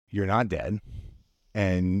you're not dead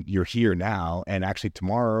and you're here now, and actually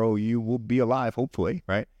tomorrow you will be alive, hopefully,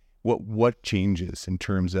 right? What changes in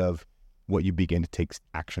terms of what you begin to take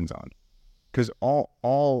actions on? Because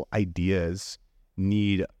all ideas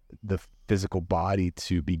need the physical body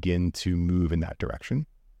to begin to move in that direction.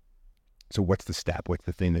 So what's the step? What's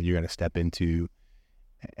the thing that you're going to step into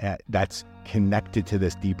that's connected to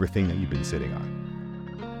this deeper thing that you've been sitting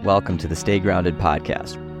on? Welcome to the Stay Grounded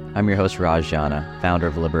podcast. I'm your host, Raj Jana, founder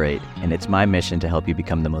of Liberate, and it's my mission to help you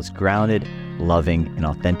become the most grounded, loving, and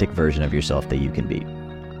authentic version of yourself that you can be.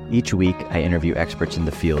 Each week, I interview experts in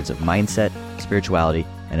the fields of mindset, spirituality,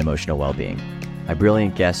 and emotional well-being. My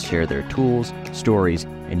brilliant guests share their tools, stories,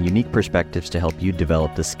 and unique perspectives to help you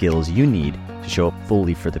develop the skills you need to show up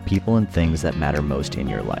fully for the people and things that matter most in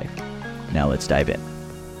your life. Now let's dive in.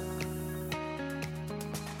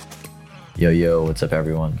 Yo, what's up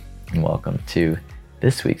everyone? And welcome to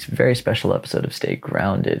this week's very special episode of Stay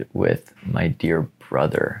Grounded with my dear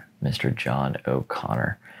brother, Mr. John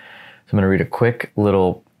O'Connor. So I'm going to read a quick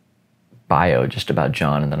little bio just about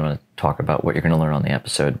John, and then I'm going to talk about what you're going to learn on the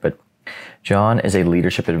episode. But John is a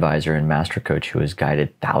leadership advisor and master coach who has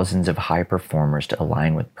guided thousands of high performers to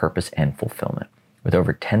align with purpose and fulfillment. With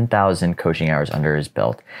over 10,000 coaching hours under his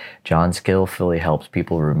belt, John skillfully helps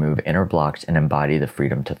people remove inner blocks and embody the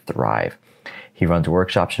freedom to thrive. He runs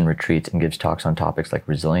workshops and retreats and gives talks on topics like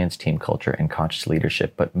resilience, team culture, and conscious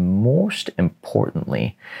leadership. But most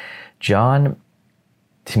importantly, John,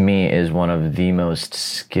 to me, is one of the most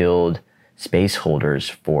skilled space holders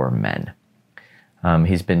for men.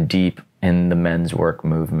 He's been deep in the men's work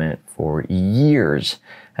movement for years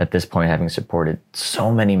at this point, having supported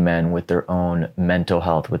so many men with their own mental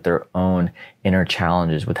health, with their own inner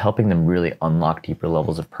challenges, with helping them really unlock deeper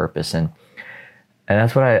levels of purpose. And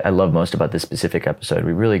that's what I love most about this specific episode.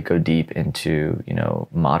 We really go deep into,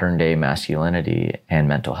 modern day masculinity and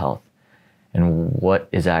mental health, and what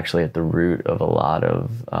is actually at the root of a lot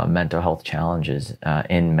of mental health challenges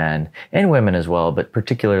in men and women as well. But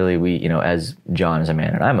particularly we, as John is a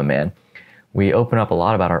man and I'm a man, we open up a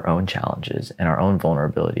lot about our own challenges and our own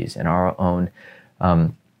vulnerabilities and our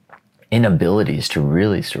own inabilities to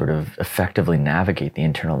really sort of effectively navigate the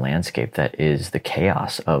internal landscape that is the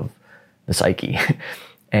chaos of the psyche.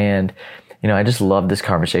 And, I just love this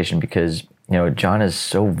conversation because, John is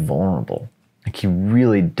so vulnerable. Like, he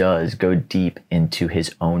really does go deep into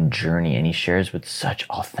his own journey, and he shares with such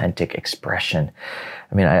authentic expression.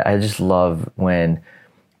 I mean, I just love when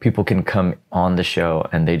people can come on the show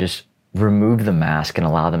and they just remove the mask and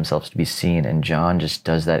allow themselves to be seen. And John just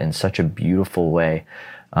does that in such a beautiful way.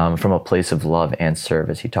 From a place of love and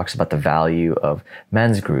service. He talks about the value of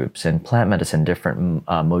men's groups and plant medicine, different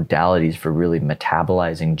modalities for really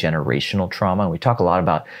metabolizing generational trauma. And we talk a lot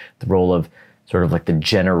about the role of sort of like the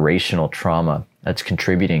generational trauma that's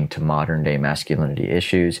contributing to modern day masculinity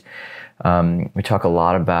issues. We talk a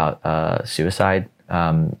lot about suicide.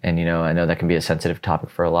 And, I know that can be a sensitive topic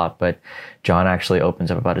for a lot, but John actually opens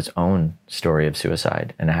up about his own story of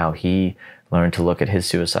suicide and how he learned to look at his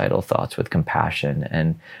suicidal thoughts with compassion,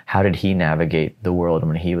 and how did he navigate the world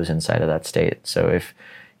when he was inside of that state. So if,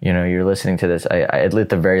 you're listening to this, I at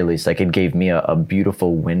the very least, like, it gave me a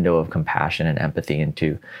beautiful window of compassion and empathy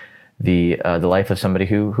into the life of somebody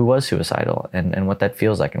who was suicidal and what that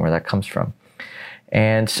feels like and where that comes from.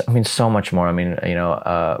 And I mean, so much more. I mean,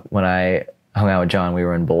 when I hung out with John, we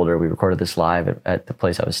were in Boulder, we recorded this live at the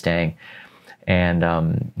place I was staying.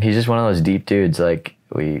 And he's just one of those deep dudes. Like,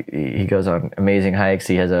 he goes on amazing hikes.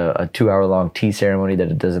 He has a 2-hour-long tea ceremony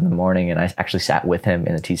that it does in the morning, and I actually sat with him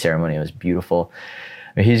in the tea ceremony. It was beautiful.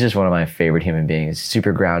 I mean, he's just one of my favorite human beings.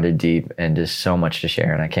 Super grounded, deep, and just so much to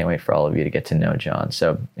share. And I can't wait for all of you to get to know John.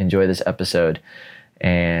 So enjoy this episode,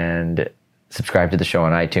 and subscribe to the show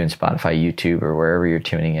on iTunes, Spotify, YouTube, or wherever you're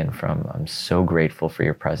tuning in from. I'm so grateful for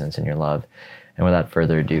your presence and your love. And without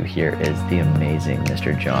further ado, here is the amazing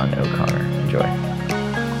Mr. John O'Connor. Enjoy.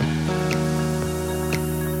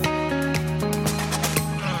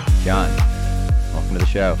 John, welcome to the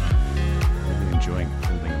show. I've been enjoying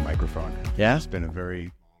holding a microphone. Yeah? It's been a very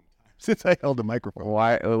long time since I held a microphone.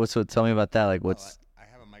 Why? So tell me about that. Like, what's... I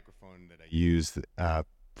have a microphone that I use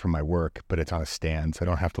for my work, but it's on a stand, so I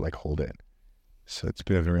don't have to hold it. So it's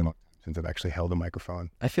been a very long time since I've actually held a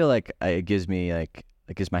microphone. I feel like it gives me it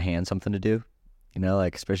gives my hand something to do.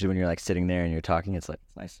 Especially when you're sitting there and you're talking, it's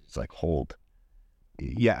nice. It's hold.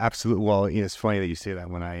 Yeah, absolutely. Well, it's funny that you say that.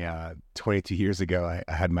 When I 22 years ago,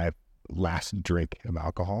 I had my last drink of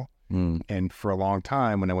alcohol, and for a long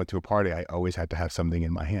time, when I went to a party, I always had to have something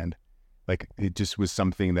in my hand. It just was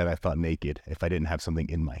something that I felt naked if I didn't have something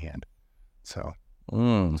in my hand. So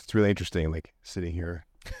it's really interesting, sitting here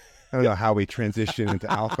I don't know how we transition into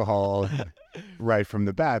alcohol right from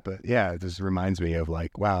the bat, but yeah, it just reminds me of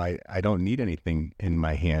like, wow, I don't need anything in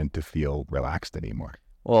my hand to feel relaxed anymore.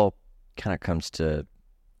 Well, kind of comes to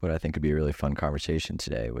what I think could be a really fun conversation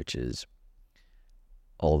today, which is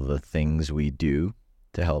all the things we do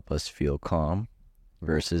to help us feel calm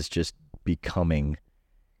versus just becoming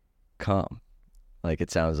calm. Like,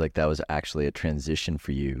 it sounds like that was actually a transition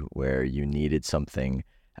for you where you needed something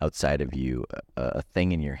outside of you, a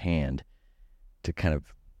thing in your hand to kind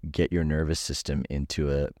of get your nervous system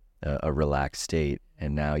into a relaxed state,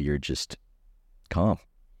 and now you're just calm.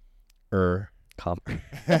 Calm.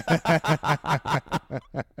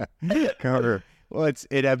 Well,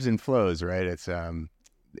 it ebbs and flows, right? It's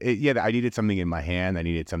yeah, I needed something in my hand, I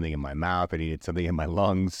needed something in my mouth, I needed something in my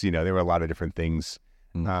lungs. You know, there were a lot of different things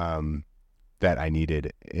that I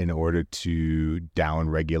needed in order to down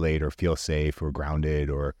regulate or feel safe or grounded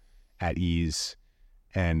or at ease.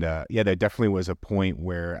 And yeah, there definitely was a point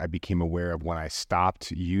where I became aware of when I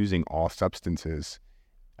stopped using all substances,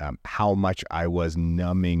 how much I was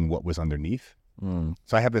numbing what was underneath.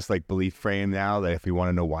 So I have this like belief frame now that if you want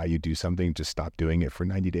to know why you do something, just stop doing it for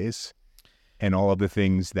 90 days. And all of the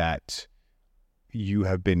things that you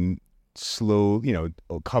have been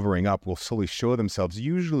covering up will slowly show themselves.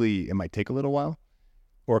 Usually it might take a little while,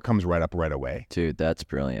 or it comes right up right away. Dude, that's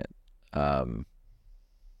brilliant. What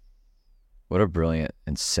a brilliant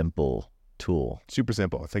and simple tool. Super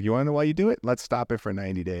simple. It's like, you want to know why you do it? Let's stop it for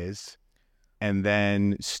 90 days and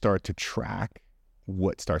then start to track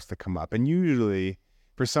what starts to come up. And usually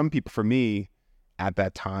for some people, for me at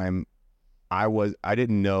that time, I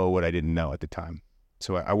didn't know what I didn't know at the time.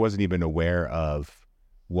 So I wasn't even aware of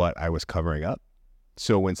what I was covering up.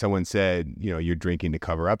 So when someone said, you're drinking to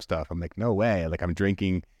cover up stuff, I'm like, no way. Like, I'm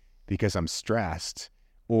drinking because I'm stressed,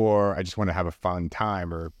 or I just want to have a fun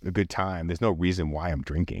time or a good time. There's no reason why I'm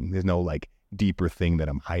drinking. There's no like deeper thing that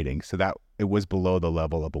I'm hiding. So that it was below the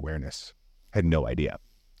level of awareness. I had no idea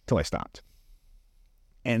till I stopped.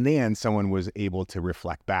 And then someone was able to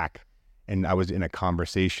reflect back, and I was in a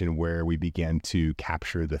conversation where we began to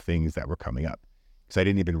capture the things that were coming up. So I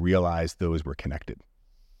didn't even realize those were connected.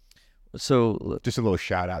 So just a little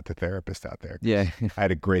shout out to therapists out there. Yeah. I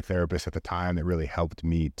had a great therapist at the time that really helped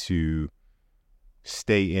me to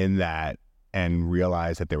stay in that and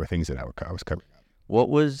realize that there were things that I was covering up. What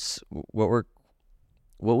was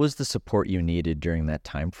the support you needed during that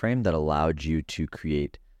time frame that allowed you to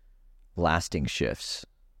create lasting shifts?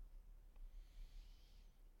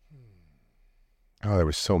 Oh, there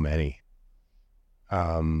was so many.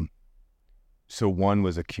 So one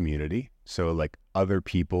was a community. So like other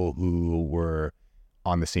people who were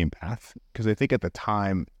on the same path. Because I think at the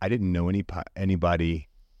time, I didn't know anybody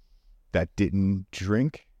that didn't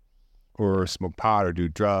drink or smoke pot or do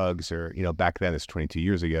drugs or, back then, it's 22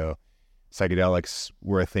 years ago, psychedelics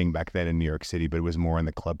were a thing back then in New York City, but it was more in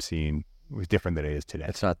the club scene. It was different than it is today.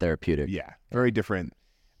 It's not therapeutic. Yeah, very different.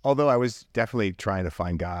 Although I was definitely trying to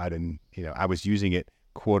find God, and, I was using it,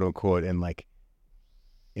 quote unquote, in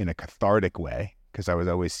a cathartic way, because I was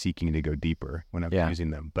always seeking to go deeper when I was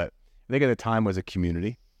using them. But I think at the time was a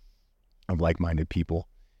community of like-minded people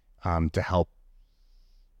to help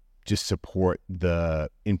just support the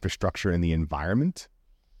infrastructure and the environment,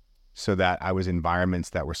 so that I was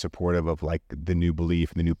environments that were supportive of like the new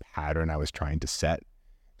belief, the new pattern I was trying to set.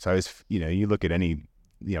 So I was, you look at any,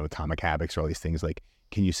 Atomic Habits or all these things, like,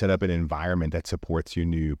 can you set up an environment that supports your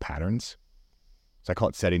new patterns? So I call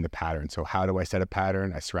it setting the pattern. So how do I set a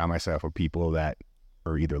pattern? I surround myself with people that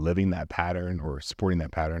are either living that pattern or supporting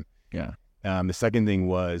that pattern. Yeah. The second thing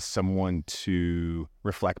was someone to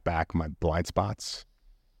reflect back my blind spots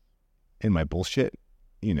and my bullshit,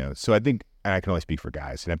 So I think, and I can only speak for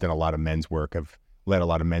guys, and I've done a lot of men's work. I've led a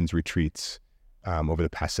lot of men's retreats over the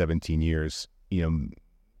past 17 years.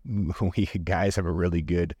 We guys have a really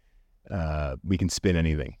good, we can spin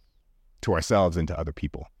anything to ourselves and to other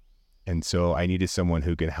people. And so I needed someone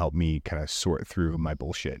who can help me kind of sort through my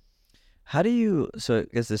bullshit. So I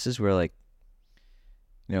guess this is where like,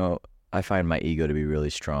 I find my ego to be really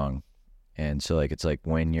strong. And so like, it's like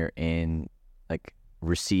when you're in like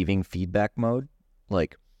receiving feedback mode,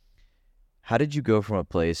 like how did you go from a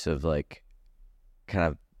place of like kind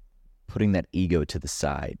of putting that ego to the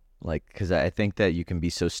side? Like, because I think that you can be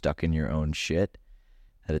so stuck in your own shit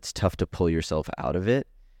that it's tough to pull yourself out of it.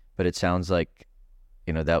 But it sounds like,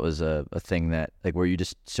 that was a thing that, like, were you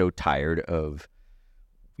just so tired of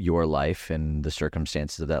your life and the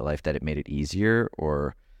circumstances of that life that it made it easier?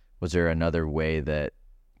 Or was there another way that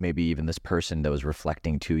maybe even this person that was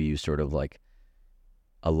reflecting to you sort of like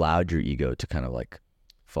allowed your ego to kind of like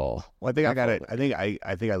fall? Well, I think I Not got fall, it. but-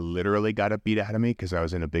 I think I literally got it beat out of me because I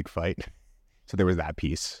was in a big fight. So there was that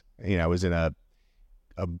piece. I was in a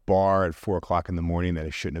bar at 4:00 in the morning that I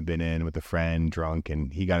shouldn't have been in with a friend, drunk,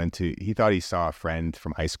 and he thought he saw a friend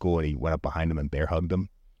from high school, and he went up behind him and bear hugged him,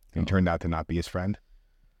 and turned out to not be his friend.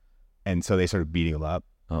 And so they started beating him up.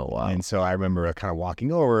 Oh, wow. And so I remember kind of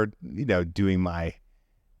walking over, doing my,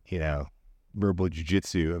 verbal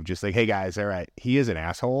jujitsu of just like, hey guys, all right, he is an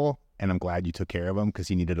asshole, and I'm glad you took care of him because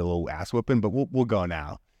he needed a little ass whooping, but we'll go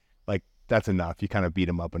now. Like, that's enough. You kind of beat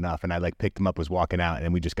him up enough. And I like picked him up, was walking out, and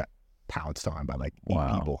then we just got pounced on by like 8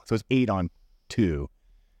 Wow. people. So it's 8-on-2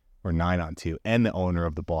 or 9-on-2, and the owner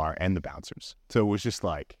of the bar and the bouncers. So it was just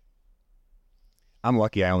like, I'm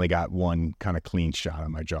lucky I only got one kind of clean shot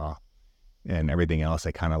on my jaw, and everything else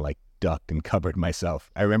I kind of like ducked and covered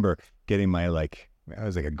myself. I remember getting my I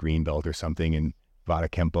was like a green belt or something in Vada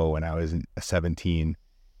Kempo when I was 17.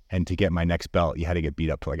 And to get my next belt, you had to get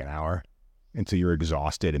beat up for like an hour. And so you're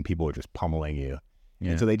exhausted and people were just pummeling you.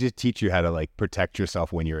 Yeah. And so they just teach you how to like protect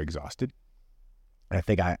yourself when you're exhausted. And I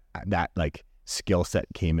think that like skill set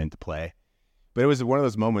came into play. But it was one of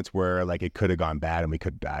those moments where like it could have gone bad and we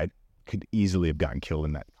could have died. Could easily have gotten killed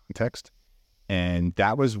in that context. And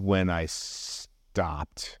that was when I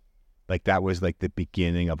stopped. Like that was like the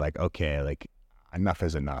beginning of like, okay, like enough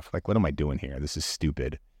is enough. Like, what am I doing here? This is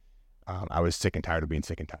stupid. I was sick and tired of being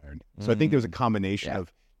sick and tired. So I think there was a combination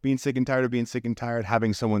of being sick and tired of being sick and tired,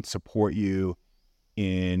 having someone support you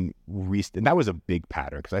and that was a big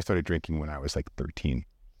pattern because I started drinking when I was like 13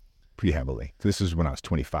 pretty heavily. So this was when I was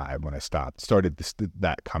 25 when I started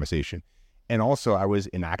that conversation. And also I was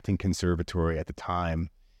in acting conservatory at the time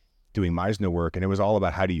doing Meisner work, and it was all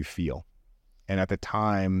about how do you feel. And at the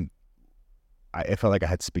time, I felt like I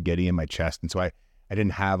had spaghetti in my chest. And so I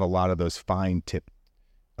didn't have a lot of those fine tip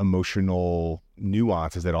emotional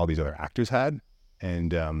nuances that all these other actors had.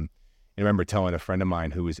 And I remember telling a friend of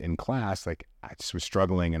mine who was in class, like I just was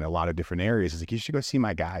struggling in a lot of different areas. He's like, you should go see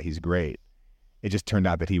my guy. He's great. It just turned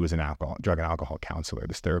out that he was an drug and alcohol counselor,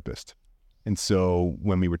 this therapist. And so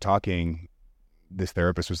when we were talking, this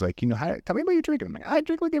therapist was like, tell me about your drinking. I'm like, I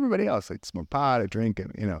drink like everybody else. I smoke pot, I drink,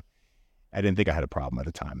 and I didn't think I had a problem at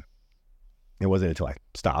the time. It wasn't until I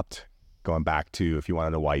stopped going back to, if you want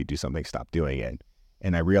to know why you do something, stop doing it.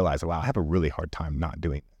 And I realized, wow, I have a really hard time not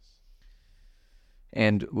doing this.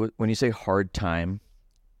 And when you say hard time,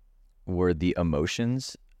 were the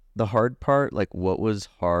emotions the hard part? Like, what was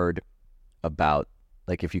hard about,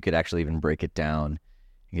 like, if you could actually even break it down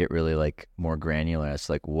and get really like more granular, it's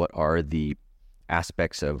like, what are the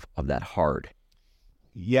aspects of that hard?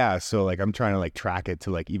 Yeah. So like, I'm trying to like track it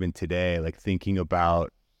to like even today, like thinking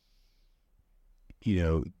about,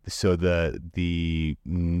 so the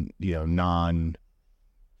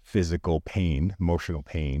non-physical pain, emotional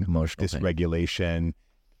pain, dysregulation,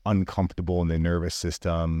 uncomfortable in the nervous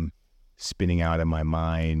system, spinning out in my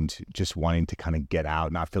mind, just wanting to kind of get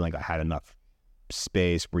out, not feeling like I had enough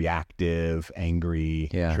space, reactive, angry,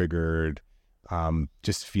 triggered,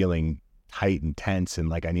 just feeling tight and tense and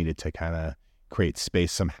like I needed to kind of create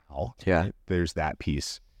space somehow. Yeah. Right? There's that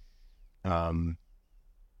piece.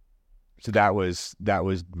 So that was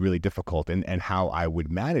really difficult. And how I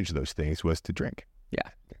would manage those things was to drink. Yeah.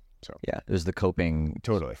 So yeah, it was the coping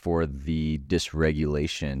Totally. for the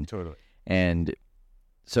dysregulation. Totally. And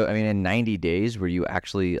so, I mean, in 90 days, were you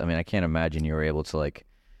actually, I mean, I can't imagine you were able to like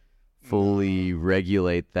fully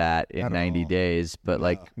regulate that in Not at 90 all. days, but No,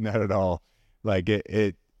 like, not at all. Like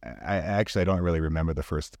I don't really remember the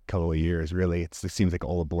first couple of years, really. It seems like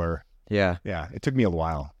all a blur. yeah. Yeah. It took me a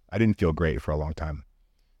while. I didn't feel great for a long time.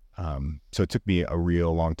 So it took me a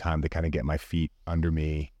real long time to kind of get my feet under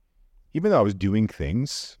me, even though I was doing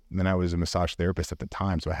things. And then I was a massage therapist at the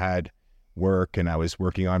time. So I had work and I was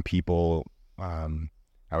working on people.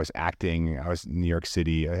 I was acting. I was in New York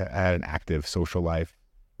City. I had an active social life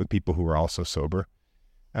with people who were also sober.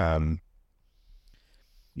 I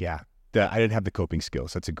didn't have the coping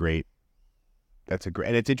skills. That's a great,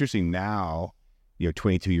 and it's interesting now,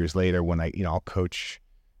 22 years later when I'll coach,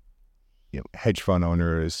 hedge fund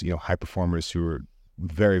owners, high performers who are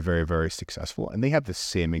very, very, very successful, and they have the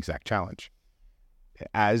same exact challenge.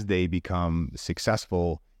 As they become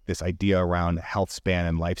successful, this idea around health span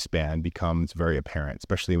and lifespan becomes very apparent,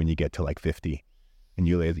 especially when you get to like 50 and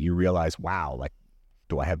you realize, wow, like,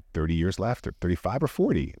 do I have 30 years left or 35 or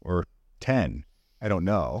 40 or 10? I don't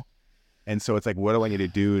know. And so it's like, what do I need to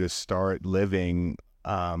do to start living,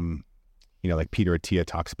 like Peter Attia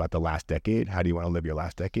talks about the last decade. How do you want to live your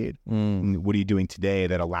last decade? And what are you doing today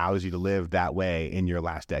that allows you to live that way in your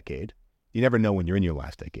last decade? You never know when you're in your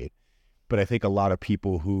last decade. But I think a lot of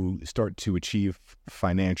people who start to achieve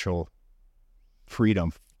financial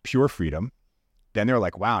freedom, pure freedom, then they're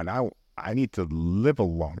like, wow, now I need to live a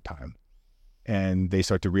long time. And they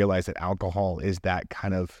start to realize that alcohol is that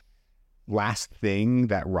kind of last thing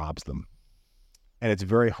that robs them. And it's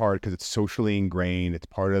very hard because it's socially ingrained. It's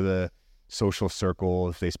part of the social circle.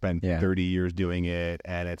 If they spend 30 years doing it,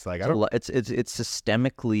 and it's like, it's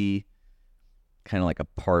systemically kind of like a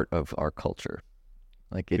part of our culture.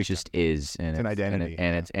 Like it just is. And it's an identity.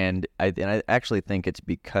 And I actually think it's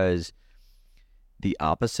because the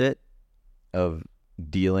opposite of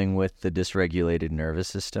dealing with the dysregulated nervous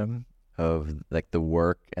system, of like the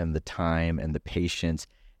work and the time and the patience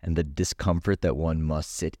and the discomfort that one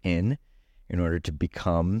must sit in order to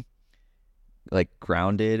become like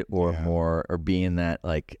grounded or more, or be in that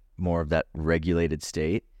like more of that regulated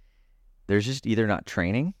state. There's just either not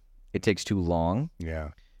training, it takes too long,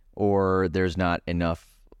 or there's not enough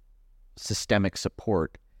systemic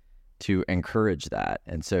support to encourage that,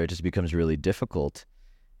 and so it just becomes really difficult.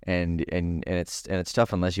 And it's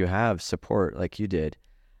tough unless you have support like you did.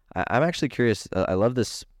 I'm actually curious. I love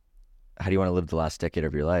this. How do you want to live the last decade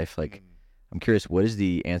of your life? Like, I'm curious, what is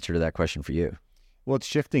the answer to that question for you? Well, it's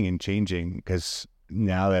shifting and changing, because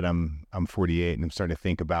now that I'm 48 and I'm starting to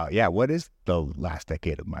think about, what is the last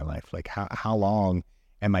decade of my life? Like, how long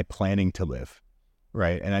am I planning to live?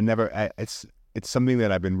 Right. And it's something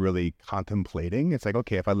that I've been really contemplating. It's like,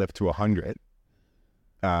 okay, if I live to 100,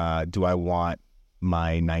 do I want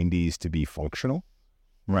my 90s to be functional?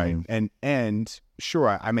 Right. And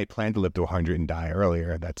sure, I may plan to live to 100 and die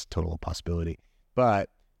earlier. That's total possibility. But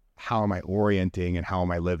how am I orienting and how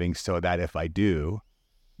am I living so that if I do,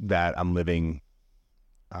 that I'm living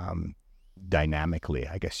dynamically,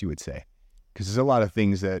 I guess you would say. Because there's a lot of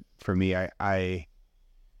things that for me, I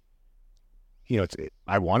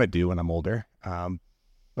want to do when I'm older.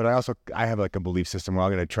 But I have like a belief system where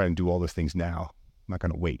I'm going to try and do all those things now. I'm not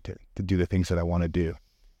going to wait to do the things that I want to do.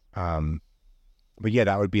 But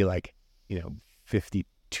that would be like,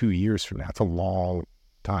 52 years from now. It's a long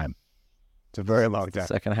time. It's a very long time.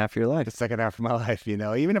 Second half of your life. The second half of my life,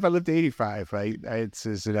 even if I lived to 85, right? It's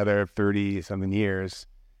another 30 something years,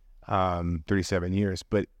 37 years,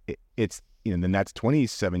 but it's, then that's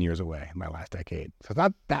 27 years away, my last decade. So it's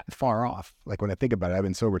not that far off. Like when I think about it, I've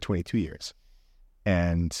been sober 22 years,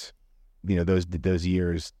 and, those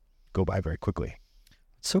years go by very quickly.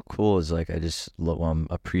 What's so cool is like, I'm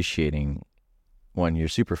appreciating, one, you're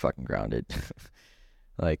super fucking grounded.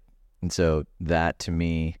 Like, and so that to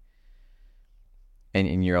me,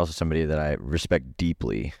 and you're also somebody that I respect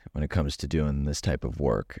deeply when it comes to doing this type of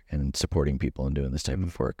work and supporting people and doing this type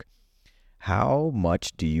of work. How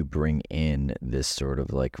much do you bring in this sort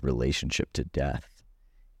of like relationship to death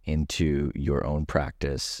into your own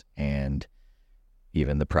practice and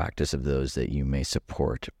even the practice of those that you may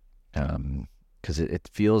support? Because it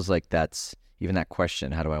feels like that's, even that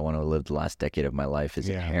question, how do I want to live the last decade of my life, is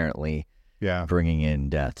inherently bringing in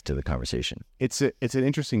death to the conversation. It's an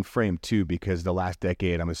interesting frame too, because the last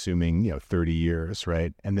decade, I'm assuming, 30 years,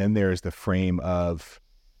 right? And then there's the frame of,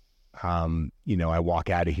 I walk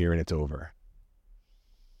out of here and it's over.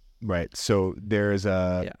 Right. So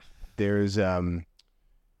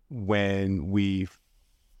when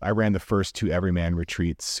I ran the first 2 Everyman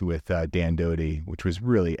retreats with Dan Doty, which was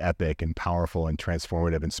really epic and powerful and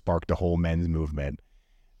transformative and sparked a whole men's movement.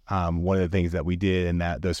 One of the things that we did in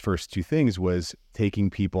those first 2 things was taking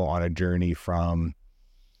people on a journey from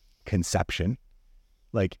conception,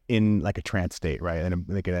 like in like a trance state, right?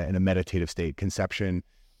 In a meditative state, conception,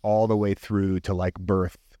 all the way through to like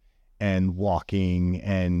birth and walking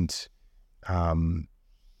and,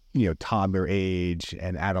 toddler age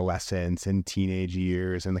and adolescence and teenage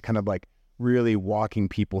years, and the kind of like really walking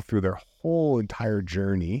people through their whole entire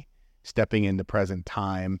journey, stepping into present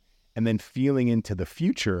time, and then feeling into the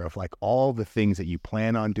future of like all the things that you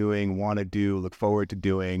plan on doing, want to do, look forward to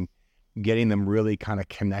doing, getting them really kind of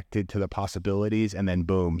connected to the possibilities, and then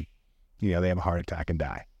boom, they have a heart attack and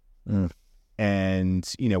die.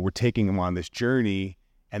 And, we're taking them on this journey,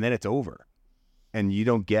 and then it's over. And you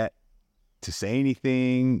don't get to say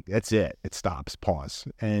anything. That's it. It stops, pause.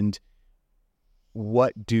 And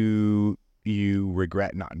what do you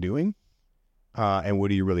regret not doing? And what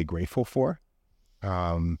are you really grateful for?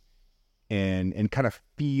 And kind of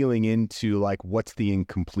feeling into like, what's the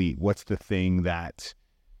incomplete? What's the thing that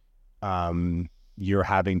you're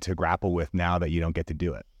having to grapple with now that you don't get to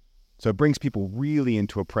do it? So it brings people really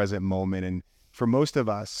into a present moment. And for most of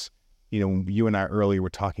us, you and I earlier were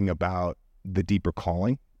talking about the deeper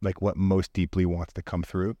calling, like what most deeply wants to come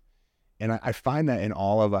through. And I find that in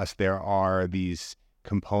all of us, there are these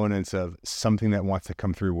components of something that wants to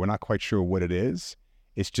come through. We're not quite sure what it is.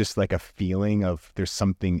 It's just like a feeling of there's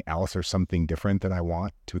something else or something different that I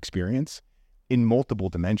want to experience in multiple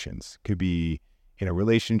dimensions. Could be in a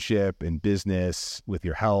relationship, in business, with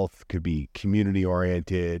your health, could be community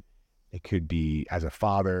oriented. It could be as a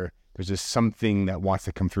father. There's just something that wants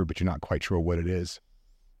to come through, but you're not quite sure what it is.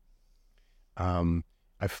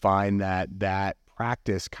 I find that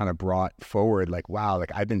practice kind of brought forward like, wow,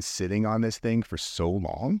 like I've been sitting on this thing for so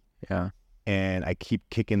long. Yeah. And I keep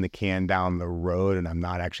kicking the can down the road and I'm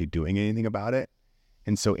not actually doing anything about it.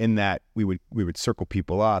 And so in that, we would circle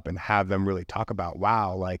people up and have them really talk about,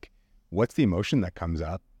 wow, like what's the emotion that comes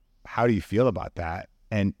up? How do you feel about that?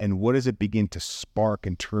 And what does it begin to spark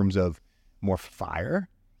in terms of more fire?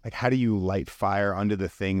 Like how do you light fire under the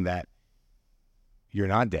thing that you're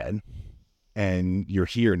not dead and you're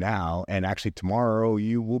here now, and actually tomorrow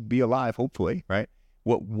you will be alive, hopefully, right?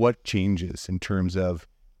 What changes in terms of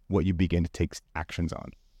what you begin to take actions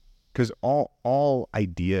on? Because all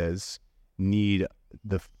ideas need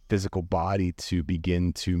the physical body to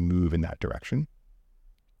begin to move in that direction.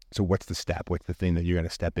 So what's the step? What's the thing that you're going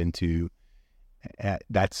to step into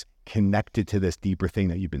that's connected to this deeper thing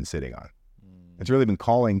that you've been sitting on? It's really been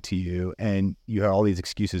calling to you, and you have all these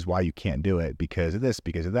excuses why you can't do it, because of this,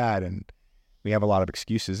 because of that, and we have a lot of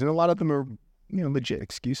excuses, and a lot of them are, legit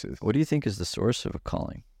excuses. What do you think is the source of a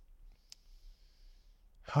calling?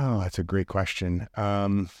 Oh, that's a great question.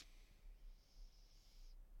 When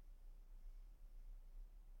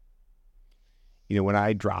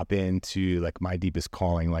I drop into like my deepest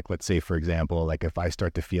calling, like let's say, for example, like if I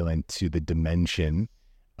start to feel into the dimension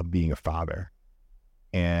of being a father,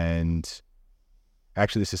 and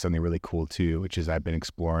actually this is something really cool too, which is I've been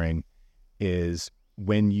exploring, is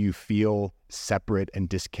when you feel separate and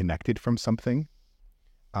disconnected from something,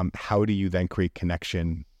 how do you then create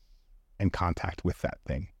connection and contact with that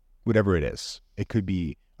thing, whatever it is? It could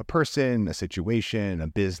be a person, a situation, a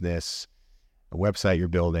business, a website you're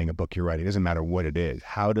building, a book you're writing. It doesn't matter what it is.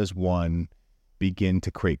 How does one begin to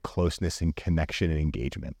create closeness and connection and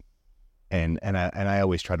engagement? And I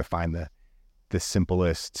always try to find the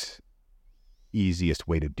simplest, easiest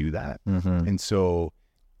way to do that. Mm-hmm. And so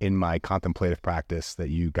in my contemplative practice that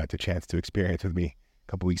you got the chance to experience with me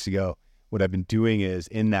a couple weeks ago, what I've been doing is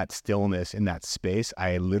in that stillness, in that space,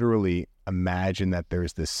 I literally imagine that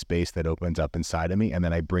there's this space that opens up inside of me, and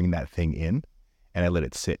then I bring that thing in and I let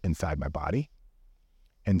it sit inside my body.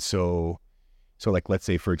 And so like, let's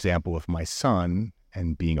say, for example, with my son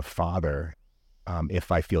and being a father,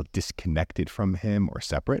 if I feel disconnected from him or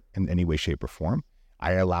separate in any way, shape, or form,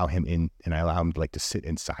 I allow him in, and I allow him to sit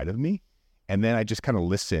inside of me. And then I just kind of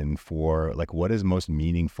listen for like, what is most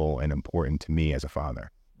meaningful and important to me as a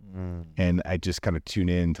father? Mm. And I just kind of tune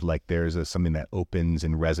in to like, there's something that opens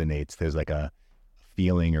and resonates. There's like a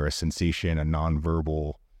feeling or a sensation, a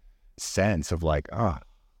nonverbal sense of like,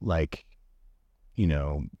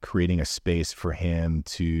 creating a space for him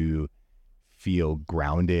to feel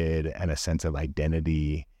grounded and a sense of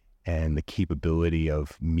identity and the capability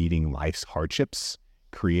of meeting life's hardships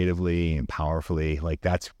creatively and powerfully. Like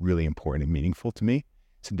that's really important and meaningful to me.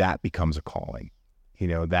 So that becomes a calling,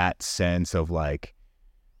 that sense of like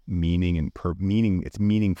meaning and meaning, it's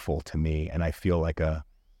meaningful to me. And I feel like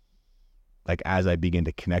as I begin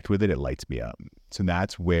to connect with it, it lights me up. So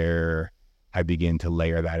that's where I begin to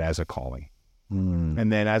layer that as a calling. Mm.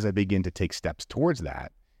 And then as I begin to take steps towards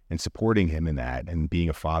that and supporting him in that and being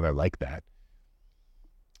a father like that,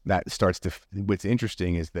 that starts to, what's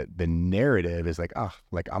interesting is that the narrative is like,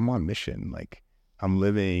 like I'm on mission, like I'm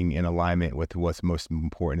living in alignment with what's most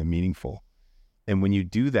important and meaningful. And when you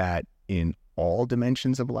do that in all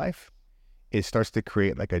dimensions of life, it starts to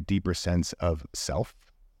create like a deeper sense of self,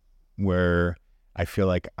 where I feel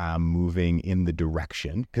like I'm moving in the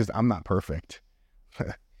direction, because I'm not perfect.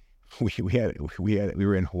 we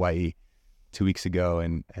were in Hawaii 2 weeks ago,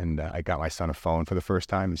 and I got my son a phone for the first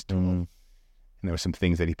time. He's 12. Mm. And there were some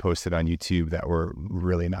things that he posted on YouTube that were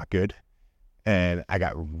really not good. And I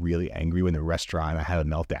got really angry when the restaurant, I had a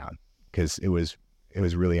meltdown because it was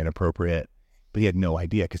really inappropriate, but he had no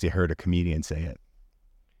idea because he heard a comedian say it.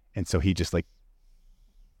 And so he just like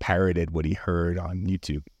parroted what he heard on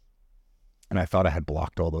YouTube. And I thought I had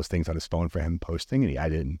blocked all those things on his phone for him posting, and I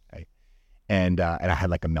didn't. And I had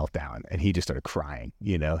like a meltdown, and he just started crying.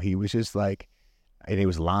 He was just like, and he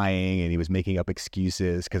was lying, and he was making up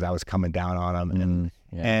excuses because I was coming down on him.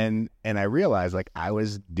 And I realized like I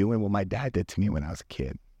was doing what my dad did to me when I was a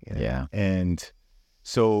kid. Yeah. And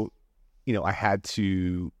so, I had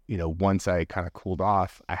to, once I kind of cooled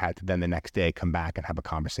off, I had to then the next day come back and have a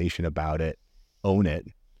conversation about it, own it,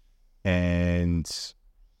 and,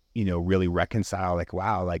 really reconcile like,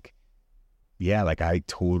 wow, like, yeah, like I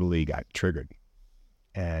totally got triggered.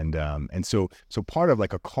 And so part of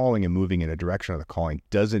like a calling and moving in a direction of the calling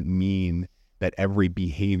doesn't mean that every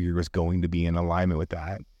behavior is going to be in alignment with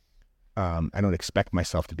that. I don't expect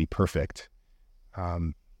myself to be perfect.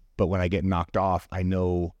 But when I get knocked off, I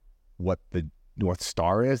know what the North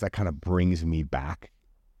Star is. That kind of brings me back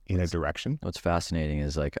in a direction. What's fascinating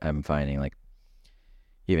is like I'm finding like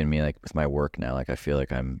even me like with my work now, like I feel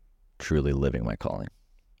like I'm truly living my calling.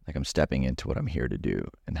 Like I'm stepping into what I'm here to do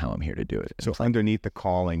and how I'm here to do it. So underneath the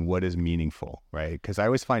calling, what is meaningful, right? Because I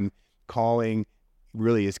always find calling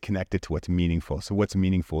really is connected to what's meaningful. So what's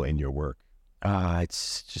meaningful in your work?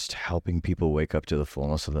 It's just helping people wake up to the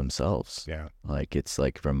fullness of themselves. Yeah. Like it's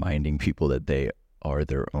like reminding people that they are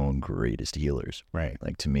their own greatest healers. Right.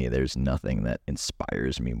 Like to me, there's nothing that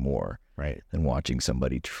inspires me more Right. than watching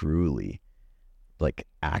somebody truly like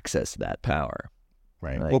access that power.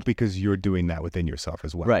 Right. Like, Well, because you're doing that within yourself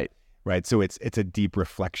as well. right. Right. So it's a deep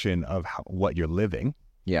reflection of what you're living.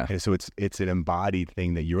 Yeah. And so it's an embodied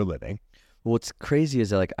thing that you're living. Well, what's crazy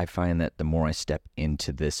is that like I find that the more I step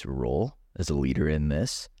into this role as a leader in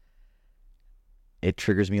this, it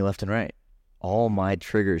triggers me left and right. All my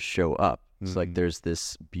triggers show up. It's like there's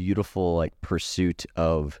this beautiful like pursuit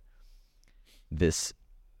of this.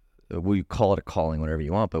 We call it a calling, whatever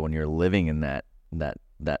you want, but when you're living in that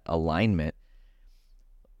alignment,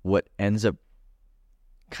 what ends up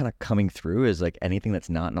kind of coming through is like anything that's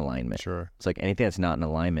not in alignment. Sure. It's like anything that's not in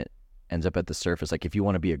alignment ends up at the surface. Like if you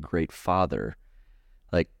want to be a great father,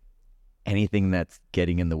 like anything that's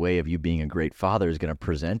getting in the way of you being a great father is going to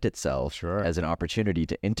present itself Sure. as an opportunity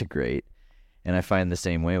to integrate. And I find the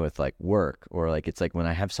same way with like work, or like it's like when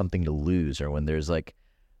I have something to lose, or when there's like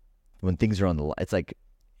when things are on the it's like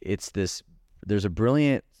there's a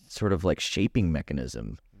brilliant sort of like shaping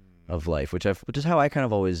mechanism of life, which is how I kind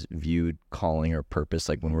of always viewed calling or purpose.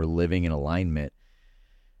 Like when we're living in alignment,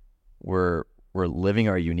 we're living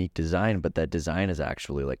our unique design, but that design is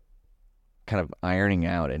actually like kind of ironing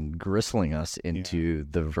out and gristling us into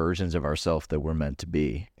the versions of ourselves that we're meant to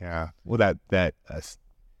be. Yeah. Well, that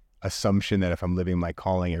assumption that if I'm living my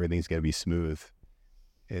calling, everything's going to be smooth,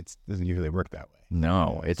 it doesn't usually work that way.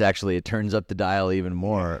 No, it's actually, it turns up the dial even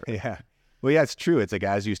more. Yeah. Well, yeah, it's true. It's like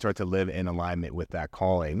as you start to live in alignment with that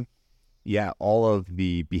calling, yeah, all of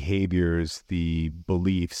the behaviors, the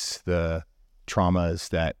beliefs, the traumas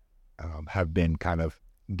that have been kind of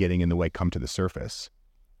getting in the way come to the surface.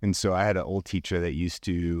 And so I had an old teacher that used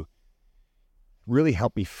to really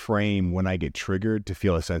help me frame when I get triggered to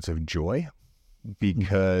feel a sense of joy,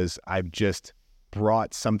 because I've just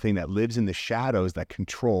brought something that lives in the shadows that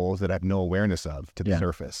controls that I have no awareness of to the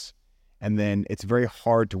surface. And then it's very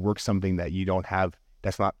hard to work something that you don't have,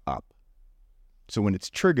 that's not up. So when it's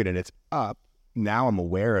triggered and it's up, now I'm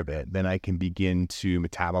aware of it, then I can begin to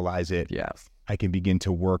metabolize it. Yeah. I can begin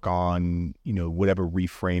to work on, whatever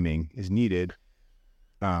reframing is needed.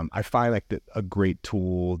 I find like a great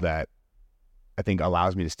tool that I think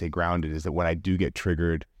allows me to stay grounded is that when I do get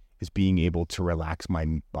triggered, is being able to relax my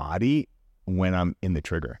body when I'm in the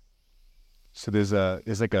trigger. So there's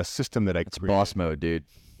like a system that It's boss mode, dude.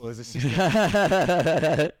 Well, there's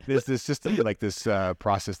this system, like this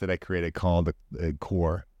process that I created called the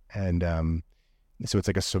core. And so it's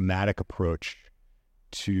like a somatic approach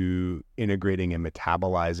to integrating and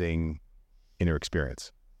metabolizing inner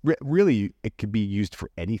experience. Really, it could be used for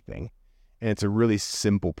anything. And it's a really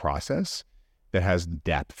simple process that has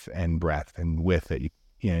depth and breadth and width that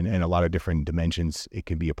and a lot of different dimensions it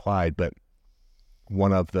can be applied. But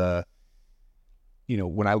one of the,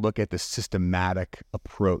 when I look at the systematic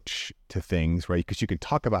approach to things, right? Because you can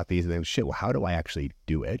talk about these and then, well, how do I actually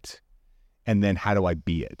do it? And then how do I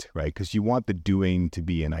be it, right? Because you want the doing to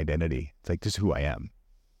be an identity. It's like, this is who I am.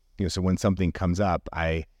 So when something comes up,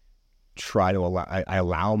 I try to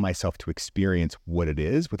allow myself to experience what it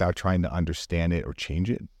is without trying to understand it or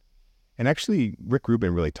change it. And actually, Rick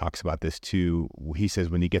Rubin really talks about this too. He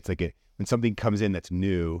says when he gets when something comes in that's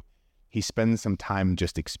new, he spends some time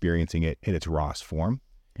just experiencing it in its rawest form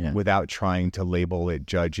without trying to label it,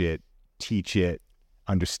 judge it, teach it,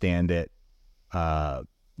 understand it,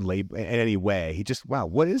 label in any way. He just, wow,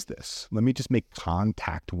 what is this? Let me just make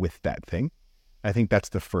contact with that thing. I think that's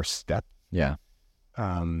the first step. Yeah.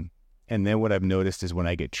 And then what I've noticed is when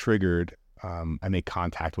I get triggered, I make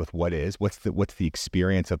contact with what's the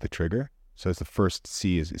experience of the trigger. So it's the first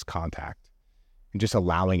C is contact, and just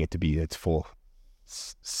allowing it to be its full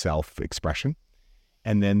self-expression.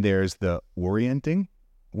 And then there's the orienting,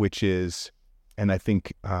 which is, and I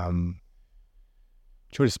think Joe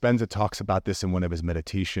Dispenza talks about this in one of his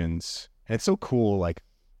meditations, and it's so cool. Like,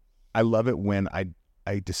 I love it when I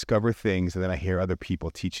discover things and then I hear other people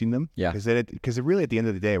teaching them. Yeah. Because really at the end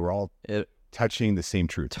of the day, we're all touching the same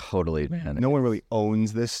truth. Totally, man. No one really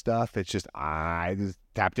owns this stuff. It's just, I just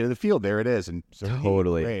tapped into the field. There it is. And so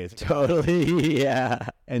Totally. Totally. Yeah.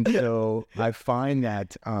 And so I find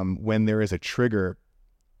that when there is a trigger,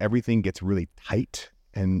 everything gets really tight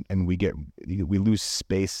and we lose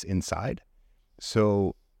space inside.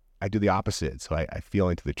 So I do the opposite. So I feel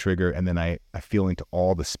into the trigger, and then I feel into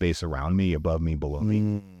all the space around me, above me, below me.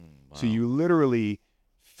 Wow. So you literally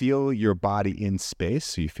feel your body in space.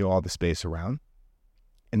 So you feel all the space around.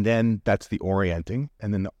 And then that's the orienting.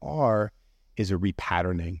 And then the R is a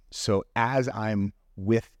repatterning. So as I'm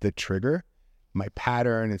with the trigger, my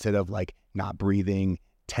pattern, instead of like not breathing,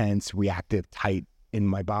 tense, reactive, tight in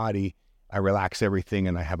my body, I relax everything,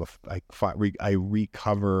 and I have I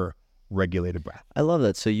recover regulated breath. I love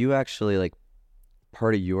that. So you actually, like,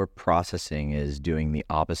 part of your processing is doing the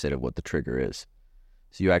opposite of what the trigger is.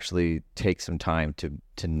 So you actually take some time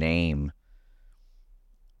to name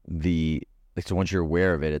the, like, so once you're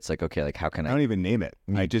aware of it, it's like, okay, like, how can I don't even name it.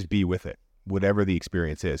 I just be with it, whatever the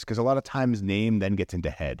experience is. Because a lot of times name then gets into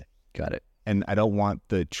head. Got it. And I don't want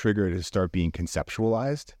the trigger to start being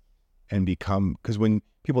conceptualized and become, because when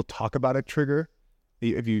people talk about a trigger,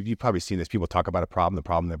 if you've probably seen this, people talk about a problem, the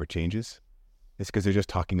problem never changes. It's because they're just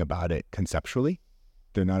talking about it conceptually.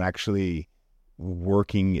 They're not actually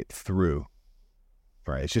working it through,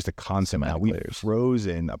 right? It's just a concept. Now we've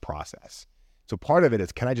frozen a process. So part of it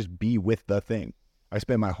is, can I just be with the thing? I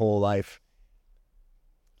spend my whole life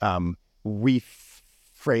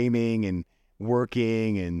reframing and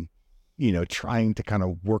working and, trying to kind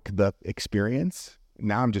of work the experience.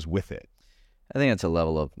 Now I'm just with it. I think it's a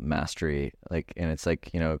level of mastery, like, and it's like,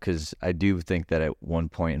 because I do think that at one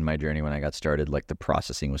point in my journey when I got started, like, the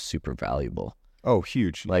processing was super valuable. Oh,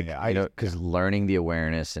 huge. Like, because learning the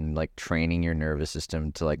awareness and, like, training your nervous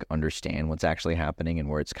system to, like, understand what's actually happening and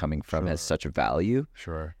where it's coming from has such a value.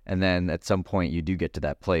 Sure. And then at some point you do get to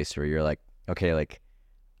that place where you're like, okay, like,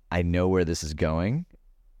 I know where this is going.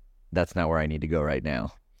 That's not where I need to go right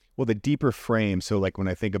now. Well, the deeper frame. So, like, when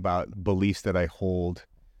I think about beliefs that I hold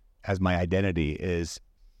as my identity is,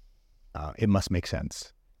 it must make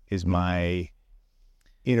sense, is my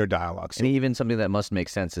inner dialogue. So, and even something that must make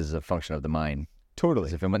sense is a function of the mind.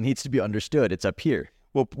 Totally. If it needs to be understood, it's up here.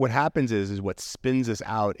 Well, what happens is what spins us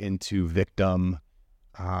out into victim,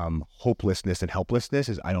 hopelessness and helplessness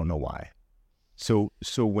is, I don't know why. So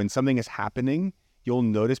when something is happening, you'll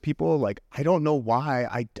notice people like, I don't know why.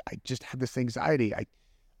 I just have this anxiety. I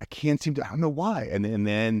can't seem to, I don't know why. And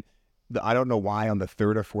then the I don't know why on the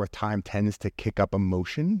third or fourth time tends to kick up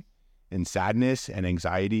emotion and sadness and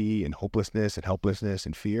anxiety and hopelessness and helplessness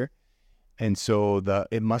and fear. And so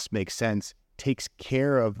it must make sense takes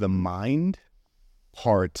care of the mind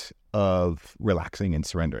part of relaxing and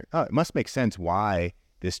surrendering. Oh, it must make sense why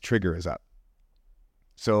this trigger is up.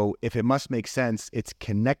 So if it must make sense, it's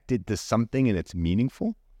connected to something and it's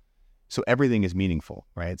meaningful. So everything is meaningful,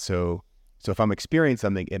 right? So if I'm experiencing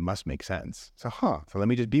something, it must make sense. So let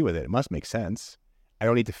me just be with it. It must make sense. I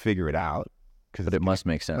don't need to figure it out. But it must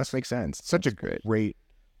make sense. It must make sense. Such a great.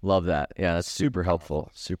 Love that. Yeah, that's super helpful.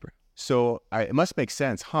 Super. So it must make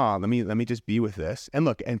sense. Let me just be with this. And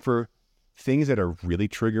look, and for things that are really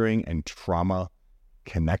triggering and trauma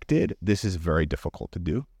connected, this is very difficult to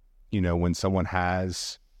do. When someone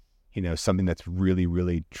has, something that's really,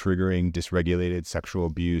 really triggering, dysregulated sexual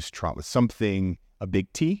abuse, trauma, something, a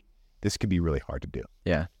big T, this could be really hard to do.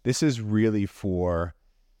 Yeah. This is really for,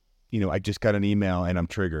 I just got an email and I'm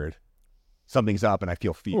triggered. Something's up and I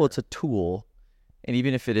feel fear. Well, it's a tool. And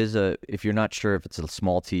even if if you're not sure if it's a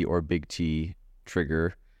small T or big T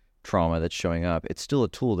trigger trauma that's showing up, it's still a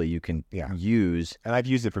tool that you can use. And I've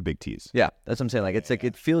used it for big T's. Yeah, that's what I'm saying.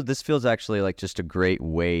 Like, this feels actually like just a great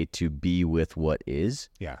way to be with what is.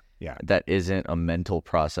 Yeah, yeah. That isn't a mental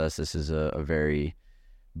process. This is a very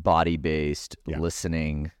body-based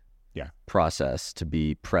listening process to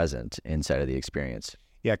be present inside of the experience.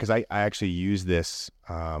 Yeah, because I actually use this.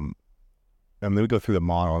 Let me go through the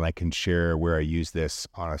model and I can share where I use this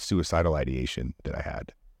on a suicidal ideation that I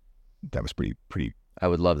had. That was pretty. I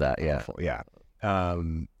would love that. Yeah. Powerful. Yeah.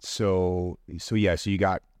 So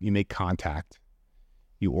you make contact,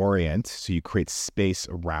 you orient, so you create space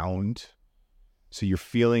around. So you're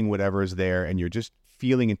feeling whatever is there and you're just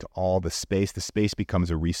feeling into all the space. The space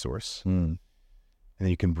becomes a resource. And then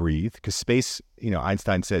you can breathe, because space,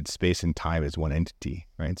 Einstein said space and time is one entity,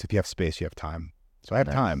 right? So if you have space, you have time. So I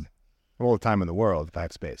have time. All the time in the world if I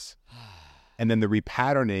have space. And then the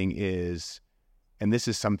repatterning is, and this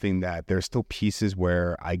is something that there's still pieces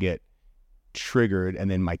where I get triggered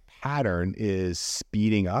and then my pattern is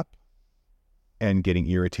speeding up and getting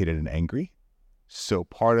irritated and angry. So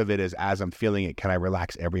part of it is, as I'm feeling it, can I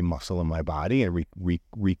relax every muscle in my body and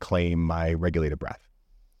reclaim my regulated breath,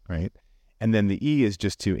 right? And then the E is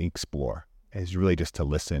just to explore. Is really just to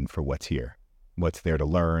listen for what's here, what's there to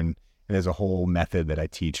learn. And there's a whole method that I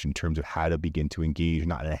teach in terms of how to begin to engage,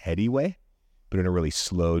 not in a heady way, but in a really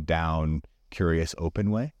slowed down, curious,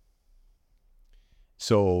 open way.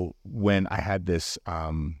 So when I had this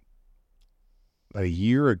a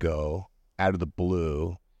year ago, out of the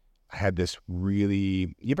blue, I had this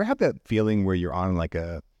really, you ever have that feeling where you're on like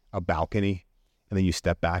a balcony and then you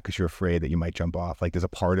step back because you're afraid that you might jump off? Like there's a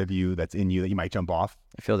part of you that's in you that you might jump off.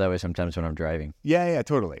 I feel that way sometimes when I'm driving. Yeah,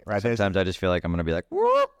 totally. Right. Sometimes I just feel like I'm going to be like,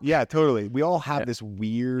 whoop. Yeah, totally. We all have this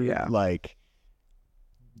weird, like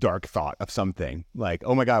dark thought of something like,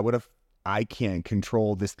 oh my God, what if I can't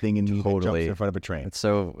control this thing in me that jumps in front of a train?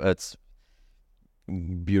 It's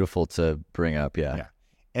beautiful to bring up. Yeah.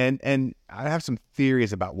 And I have some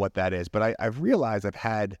theories about what that is, but I've realized I've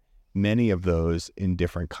had many of those in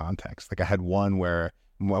different contexts. Like I had one where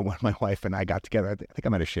when my wife and I got together, I think I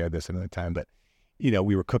might have shared this another time, but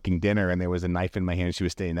we were cooking dinner and there was a knife in my hand and she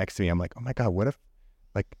was standing next to me. I'm like, oh my God, what if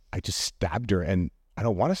like I just stabbed her and I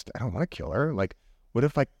don't want to kill her. Like, what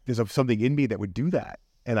if like there's something in me that would do that?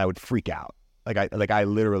 And I would freak out. I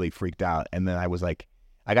literally freaked out. And then I was like,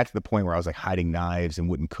 I got to the point where I was like hiding knives and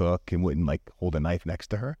wouldn't cook and wouldn't like hold a knife next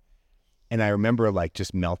to her. And I remember like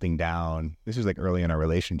just melting down. This was like early in our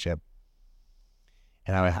relationship.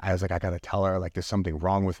 And I was like, I got to tell her like there's something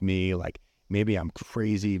wrong with me. Like maybe I'm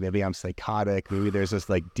crazy. Maybe I'm psychotic. Maybe there's this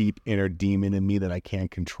like deep inner demon in me that I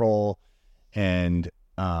can't control. And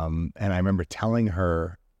I remember telling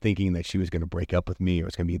her, thinking that she was going to break up with me or it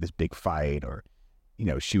was going to be this big fight or,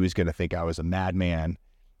 she was going to think I was a madman.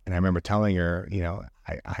 And I remember telling her,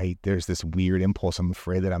 I there's this weird impulse. I'm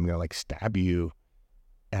afraid that I'm going to like stab you.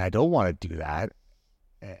 And I don't want to do that.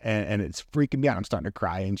 And it's freaking me out. I'm starting to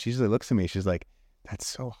cry. And she just looks at me. She's like, that's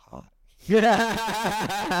so hot.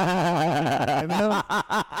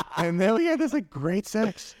 and then we had this like great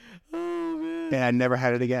sex. Oh, man. And I never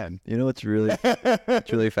had it again. It's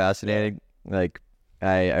really fascinating. Like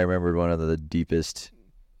I remembered one of the deepest,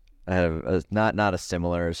 I have not a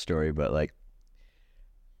similar story, but like,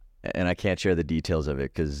 and I can't share the details of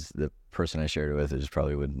it because the person I shared it with is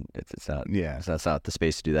probably wouldn't. It's not. Yeah. It's not the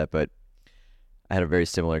space to do that. But I had a very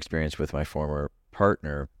similar experience with my former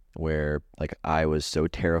partner, where like I was so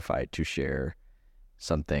terrified to share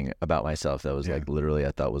something about myself that was like literally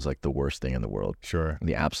I thought was like the worst thing in the world. Sure.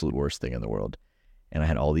 The absolute worst thing in the world. And I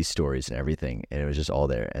had all these stories and everything, and it was just all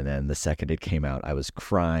there. And then the second it came out, I was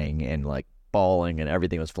crying and like bawling, and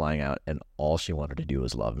everything was flying out. And all she wanted to do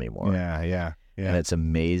was love me more. Yeah. And it's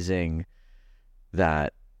amazing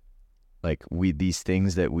that like these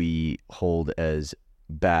things that we hold as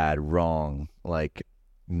bad, wrong, like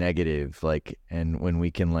negative, like, and when we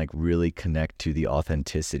can like really connect to the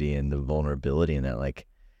authenticity and the vulnerability in that, like,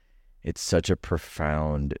 it's such a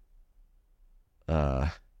profound,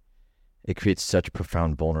 it creates such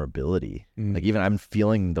profound vulnerability. Like even I'm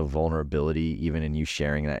feeling the vulnerability even in you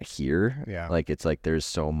sharing that here. Yeah. Like it's like there's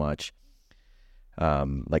so much,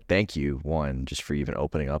 like thank you, one, just for even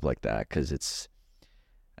opening up like that, because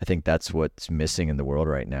I think that's what's missing in the world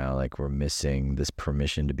right now. Like we're missing this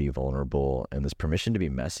permission to be vulnerable and this permission to be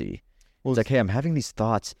messy. Well, it's like, hey, I'm having these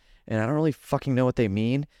thoughts and I don't really fucking know what they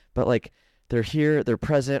mean, but like they're here, they're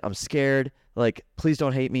present, I'm scared. Like, please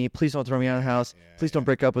don't hate me. Please don't throw me out of the house. Please don't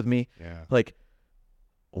break up with me. Yeah. Like,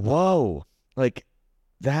 whoa, like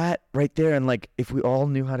that right there. And like, if we all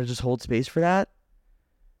knew how to just hold space for that,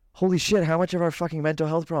 holy shit, how much of our fucking mental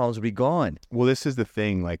health problems would be gone? Well, this is the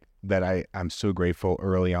thing, like, that I'm so grateful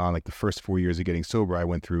early on. Like the first 4 years of getting sober, I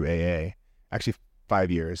went through AA, actually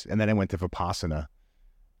 5 years. And then I went to Vipassana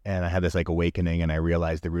and I had this like awakening and I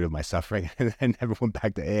realized the root of my suffering and I never went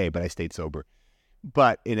back to AA, but I stayed sober.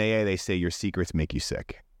 But in AA, they say your secrets make you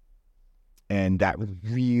sick. And that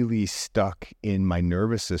really stuck in my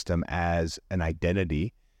nervous system as an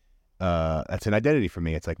identity. That's an identity for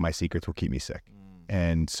me. It's like my secrets will keep me sick.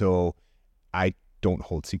 And so I don't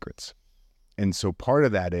hold secrets. And so part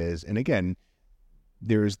of that is, and again,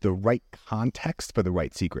 there's the right context for the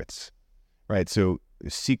right secrets, right? So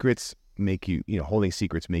secrets make you, holding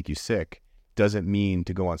secrets make you sick doesn't mean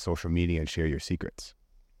to go on social media and share your secrets,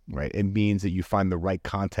 right? It means that you find the right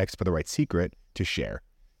context for the right secret to share,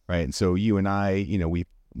 right? And so you and I, we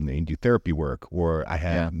do therapy work, or I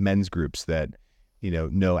have men's groups that,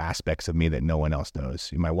 know aspects of me that no one else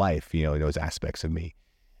knows. My wife, knows aspects of me.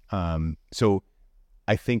 So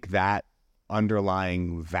I think that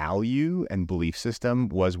underlying value and belief system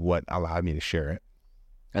was what allowed me to share it.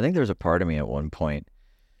 I think there was a part of me at one point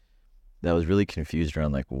that was really confused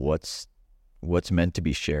around like, what's what's meant to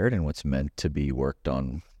be shared and what's meant to be worked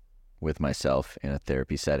on with myself in a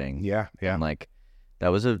therapy setting. Yeah. And like, it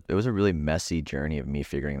was a really messy journey of me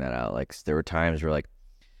figuring that out. Like, there were times where like,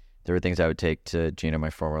 there were things I would take to Gina, my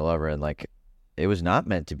former lover, and like, it was not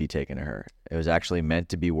meant to be taken to her. It was actually meant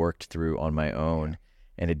to be worked through on my own.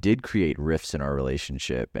 And it did create rifts in our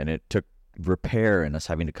relationship, and it took repair and us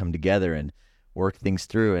having to come together and work things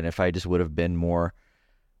through. And if I just would have been more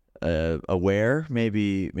aware,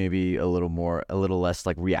 maybe a little less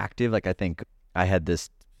like reactive. Like, I think I had this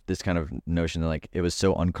kind of notion that like, it was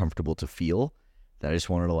so uncomfortable to feel that I just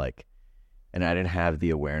wanted to like, and I didn't have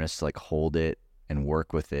the awareness to like hold it and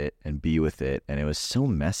work with it and be with it. And it was so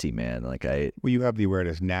messy, man. Like well, you have the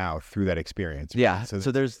awareness now through that experience. Yeah.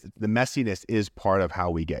 So there's the messiness is part of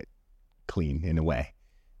how we get clean in a way.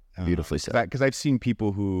 Beautifully said. Because I've seen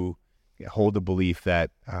people who hold the belief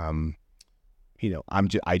that, I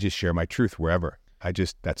just share my truth wherever.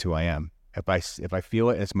 That's who I am. If I feel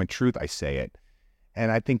it, it's my truth, I say it. And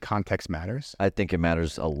I think context matters. I think it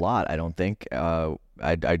matters a lot. I don't think, I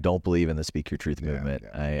don't believe in the speak your truth movement.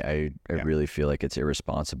 I really feel like it's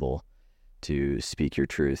irresponsible to speak your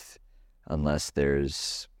truth unless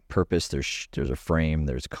there's purpose, there's a frame,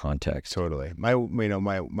 there's context. Totally. My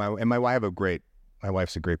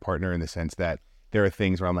wife's a great partner in the sense that there are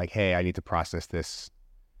things where I'm like, hey, I need to process this.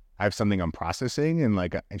 I have something I'm processing,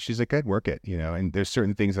 and she's like, good, work it, and there's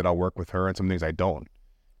certain things that I'll work with her and some things I don't,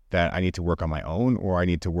 that I need to work on my own, or I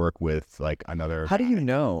need to work with like another. How do you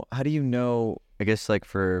know, I guess like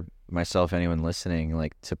for myself, anyone listening,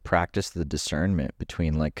 like to practice the discernment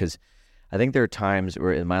between like, cause I think there are times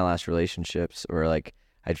where in my last relationships where like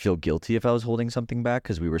I'd feel guilty if I was holding something back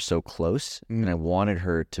because we were so close and I wanted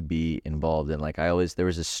her to be involved. And like, there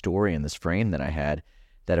was a story in this frame that I had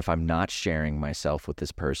that if I'm not sharing myself with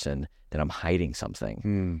this person, then I'm hiding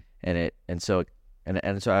something. And so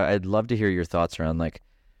I'd love to hear your thoughts around like,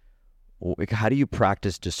 how do you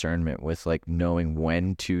practice discernment with like knowing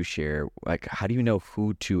when to share? Like, how do you know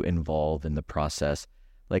who to involve in the process?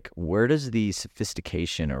 Like, where does the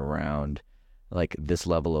sophistication around like this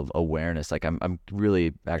level of awareness? Like, I'm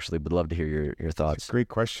really actually would love to hear your thoughts. It's a great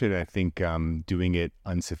question. I think doing it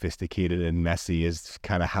unsophisticated and messy is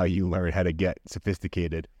kind of how you learn how to get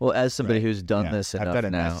sophisticated. Well, as somebody who's done this enough now. I've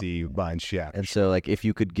done a messy bunch, yeah. And so like, if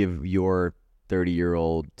you could give your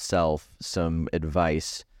 30-year-old self some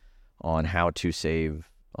advice on how to save,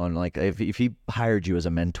 on like, if he hired you as a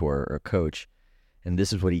mentor or a coach and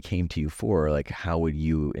this is what he came to you for, like, how would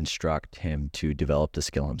you instruct him to develop the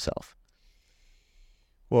skill himself?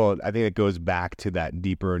 Well, I think it goes back to that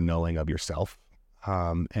deeper knowing of yourself,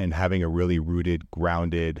 and having a really rooted,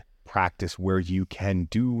 grounded practice where you can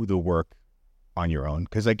do the work on your own.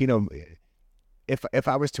 Because like, if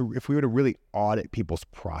we were to really audit people's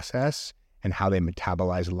process and how they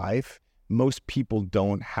metabolize life, most people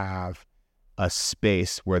don't have a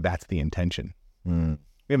space where that's the intention. We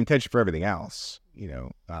have intention for everything else,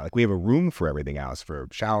 like we have a room for everything else, for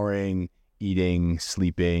showering, eating,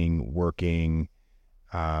 sleeping, working,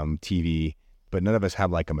 TV, but none of us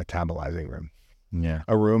have like a metabolizing room. Yeah.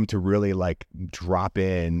 A room to really like drop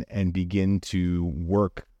in and begin to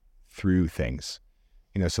work through things.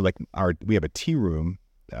 So like we have a tea room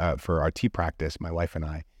for our tea practice, my wife and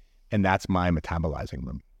I, and that's my metabolizing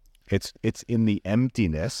room. It's in the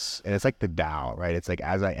emptiness, and it's like the Tao, right? It's like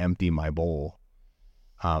as I empty my bowl,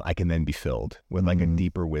 I can then be filled with like a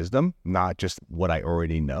deeper wisdom, not just what I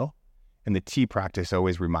already know. And the tea practice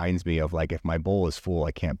always reminds me of like, if my bowl is full,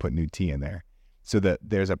 I can't put new tea in there. So that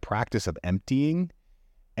there's a practice of emptying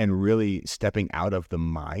and really stepping out of the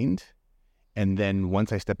mind. And then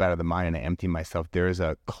once I step out of the mind and I empty myself, there's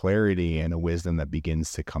a clarity and a wisdom that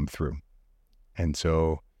begins to come through. And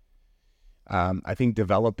so I think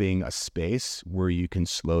developing a space where you can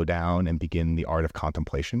slow down and begin the art of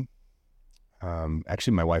contemplation.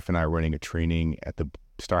 Actually, my wife and I are running a training at the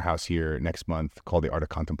Star House here next month called the Art of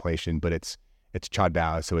Contemplation, but it's Cha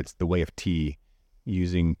Dao, so it's the way of tea,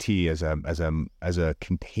 using tea as a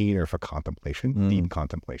container for contemplation, deep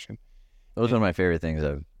contemplation. That was one of my favorite things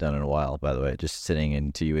I've done in a while, by the way, just sitting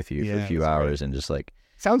in tea with you for a few hours great. And just like.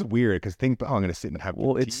 Sounds weird because I'm going to sit and have.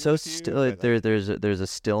 Well, it's so still. There's a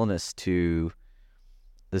stillness to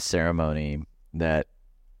the ceremony that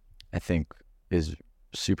I think is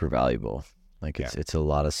super valuable. Like it's a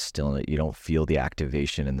lot of stillness. You don't feel the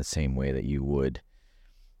activation in the same way that you would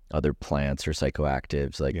other plants or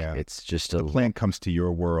psychoactives. Like it's just the plant comes to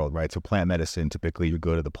your world, right? So plant medicine, typically you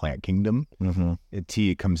go to the plant kingdom.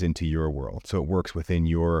 Tea comes into your world, so it works within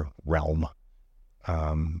your realm.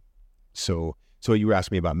 So you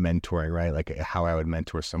asked me about mentoring, right? Like how I would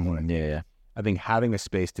mentor someone. Yeah. I think having a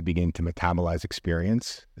space to begin to metabolize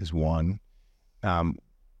experience is one.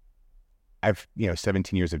 I've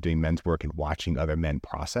 17 years of doing men's work, and watching other men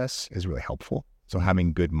process is really helpful. So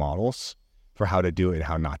having good models for how to do it and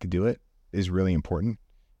how not to do it is really important.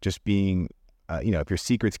 Just being, if your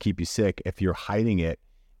secrets keep you sick, if you're hiding it,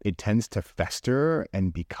 it tends to fester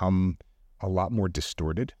and become a lot more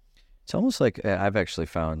distorted. It's almost like I've actually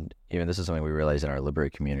found, even this is something we realize in our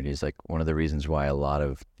Liberate communities, like one of the reasons why a lot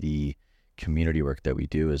of the community work that we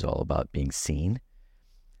do is all about being seen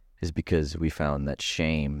is because we found that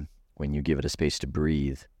shame, when you give it a space to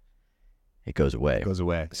breathe, it goes away. It goes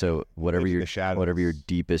away. So whatever your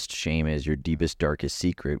deepest shame is, your deepest, darkest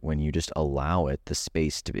secret, when you just allow it the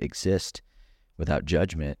space to exist without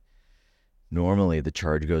judgment, normally the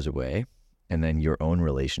charge goes away, and then your own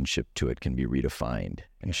relationship to it can be redefined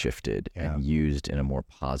and shifted and used in a more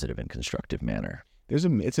positive and constructive manner.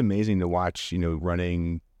 It's amazing to watch,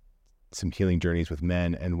 running some healing journeys with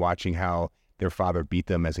men and watching how their father beat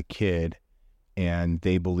them as a kid, and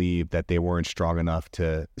they believe that they weren't strong enough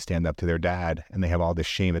to stand up to their dad, and they have all this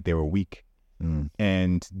shame that they were weak.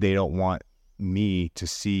 And they don't want me to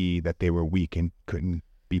see that they were weak and couldn't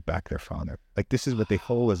beat back their father. Like, this is what they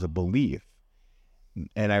hold as a belief.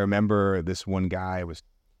 And I remember this one guy was,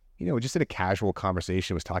 just in a casual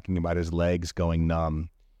conversation, was talking about his legs going numb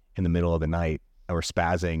in the middle of the night or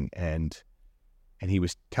spazzing. And he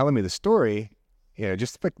was telling me the story,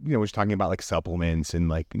 just like, was talking about like supplements and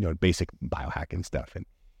like, basic biohacking stuff. And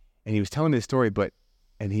he was telling me the story,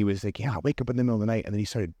 and he was like, I wake up in the middle of the night. And then he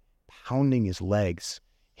started pounding his legs,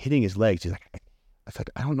 hitting his legs. He's like,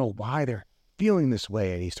 I don't know why they're feeling this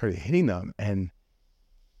way. And he started hitting them. And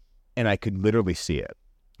I could literally see it.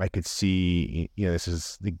 I could see, this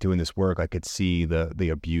is like doing this work. I could see the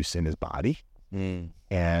abuse in his body.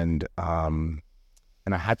 And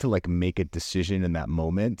I had to like make a decision in that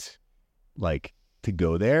moment, like to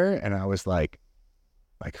go there. And I was like,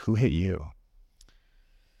 who hit you?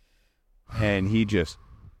 And he just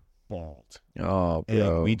bawled. Oh,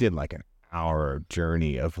 bro. And we did like an hour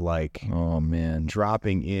journey of like, oh man,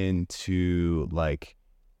 dropping into like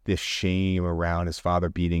this shame around his father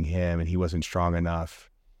beating him, and he wasn't strong enough.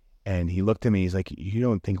 And he looked at me, he's like, you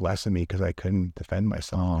don't think less of me because I couldn't defend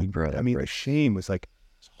myself. Oh, bro, I mean, the shame was like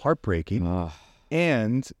heartbreaking. oh.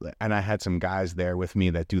 And I had some guys there with me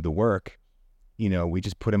that do the work. We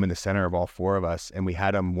just put him in the center of all four of us, and we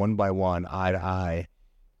had him one by one, eye to eye,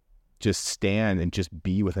 just stand and just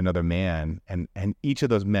be with another man. And each of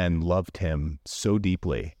those men loved him so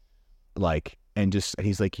deeply. And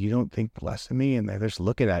he's like, you don't think less of me? And they're just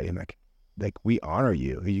looking at him like, we honor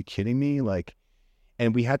you. Are you kidding me?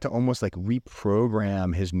 And we had to almost like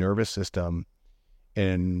reprogram his nervous system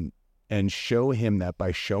and show him that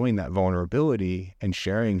by showing that vulnerability and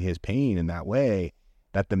sharing his pain in that way,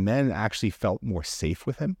 that the men actually felt more safe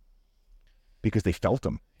with him because they felt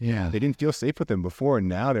him. Yeah. They didn't feel safe with him before. And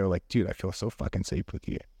now they're like, dude, I feel so fucking safe with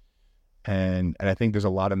you. And I think there's a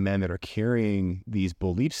lot of men that are carrying these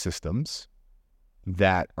belief systems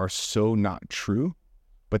that are so not true,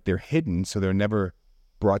 but they're hidden. So they're never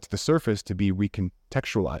brought to the surface to be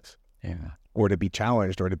recontextualized or to be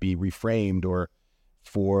challenged or to be reframed or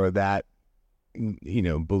for that,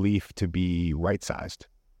 belief to be right-sized.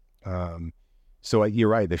 So you're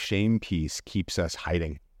right. The shame piece keeps us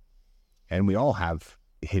hiding, and we all have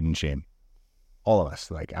hidden shame. All of us.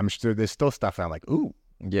 Like, I'm sure there's still stuff that I'm like, ooh,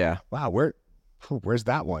 Yeah. wow, where's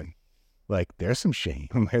that one? Like, there's some shame.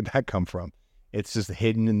 Where'd that come from? It's just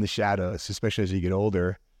hidden in the shadows, especially as you get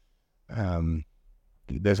older.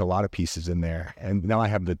 There's a lot of pieces in there, and now I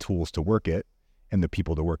have the tools to work it and the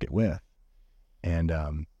people to work it with. And,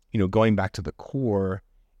 going back to the core,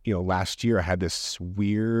 last year I had this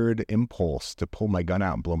weird impulse to pull my gun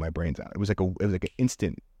out and blow my brains out. It was like an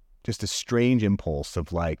instant, just a strange impulse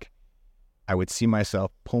of like, I would see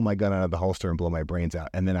myself pull my gun out of the holster and blow my brains out.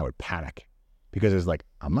 And then I would panic because it's like,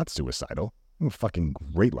 I'm not suicidal. I have a fucking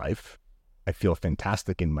great life. I feel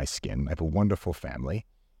fantastic in my skin. I have a wonderful family,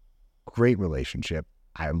 great relationship.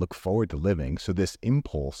 I look forward to living. So this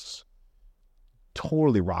impulse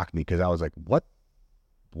totally rocked me because I was like, what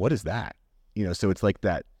is that? So it's like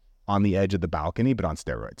that on the edge of the balcony, but on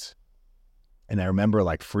steroids. And I remember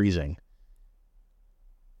like freezing.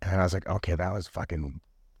 And I was like, okay, that was fucking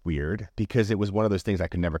weird because it was one of those things I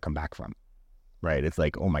could never come back from. Right. It's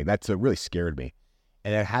like, oh my, it really scared me.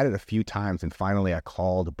 And I had it a few times. And finally I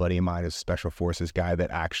called a buddy of mine, a special forces guy that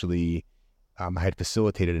actually I had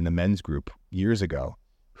facilitated in a men's group years ago,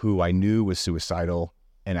 who I knew was suicidal,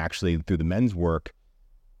 and actually through the men's work,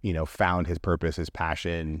 found his purpose, his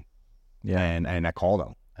passion. Yeah. And I called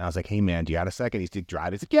him. And I was like, hey man, do you have a second? He's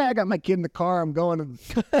driving. He's like, yeah, I got my kid in the car. I'm going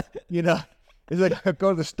to, He's like, I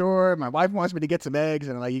go to the store. My wife wants me to get some eggs.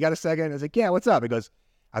 And I'm like, you got a second? I was like, yeah, what's up? He goes,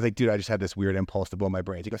 I was like, dude, I just had this weird impulse to blow my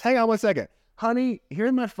brains. He goes, hang on 1 second. Honey,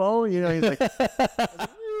 here's my phone. You know, he's like, all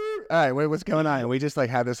right, what's going on? And we just like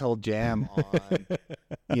had this whole jam on,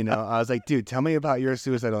 you know. I was like, dude, tell me about your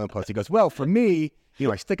suicidal impulse. He goes, well, for me, you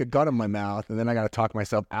know, I stick a gun in my mouth and then I got to talk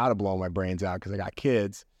myself out of blowing my brains out because I got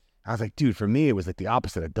kids. I was like, dude, for me, it was like the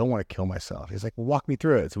opposite. I don't want to kill myself. He's like, well, walk me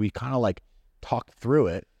through it. So we kind of like talked through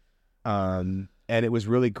it. And it was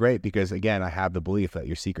really great because, again, I have the belief that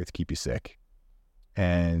your secrets keep you sick.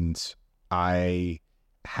 And I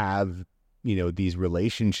have, you know, these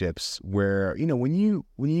relationships where, you know, when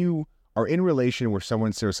you are in a relation where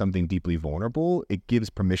someone says something deeply vulnerable, it gives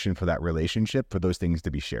permission for that relationship for those things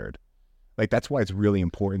to be shared. Like, that's why it's really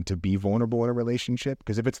important to be vulnerable in a relationship,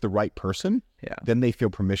 because if it's the right person, then they feel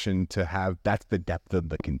permission to have, that's the depth of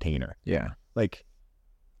the container. Yeah. Like,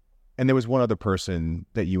 and there was one other person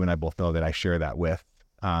that you and I both know that I share that with,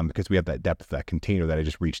 because we have that depth, that container that I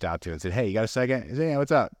just reached out to and said, hey, you got a second? He said, yeah,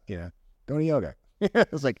 what's up? You know, going to yoga.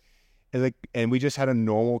 It's like, and we just had a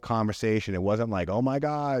normal conversation. It wasn't like, oh my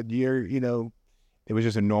God, you know, it was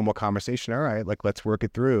just a normal conversation. All right, like, let's work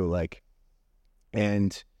it through. Like,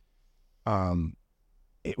 and,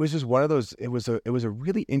 it was just one of those, it was a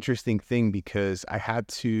really interesting thing because I had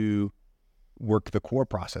to work the core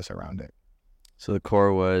process around it. So the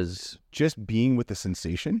core was just being with the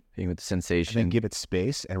sensation. Being with the sensation. And then give it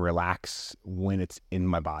space and relax when it's in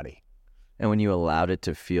my body. And when you allowed it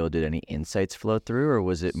to feel, did any insights flow through, or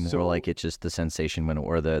was it more like it just the sensation went,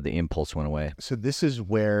 or the impulse went away? So this is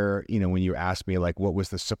where, you know, when you ask me like, what was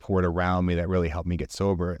the support around me that really helped me get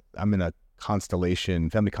sober? I'm in a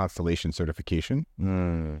family constellation certification.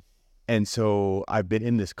 And so I've been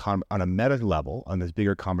in this on a meta level, on this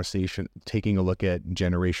bigger conversation, taking a look at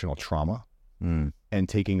generational trauma and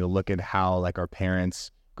taking a look at how, like, our parents,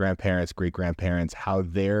 grandparents, great-grandparents, how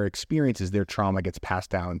their experiences, their trauma gets passed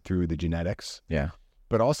down through the genetics. Yeah.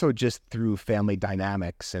 But also just through family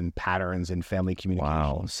dynamics and patterns and family communication.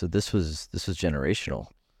 Wow. So this was generational.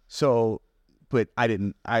 So, but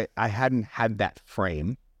I hadn't had that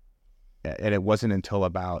frame. And it wasn't until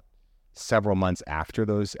about several months after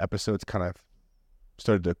those episodes kind of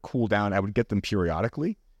started to cool down. I would get them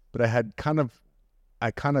periodically, but I kind of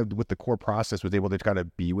with the core process was able to kind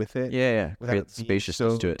of be with it. Yeah. Create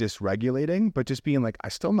spaciousness to it. Dysregulating, but just being like,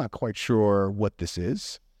 I'm still not quite sure what this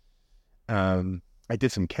is. I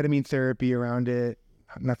did some ketamine therapy around it.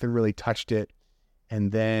 Nothing really touched it.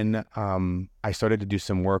 And then I started to do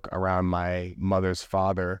some work around my mother's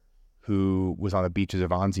father, who was on the beaches of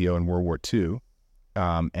Anzio in World War II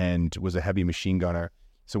and was a heavy machine gunner.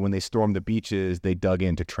 So when they stormed the beaches, they dug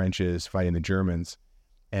into trenches fighting the Germans,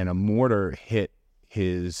 and a mortar hit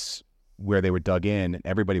where they were dug in, and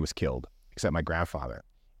everybody was killed except my grandfather.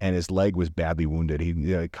 And his leg was badly wounded.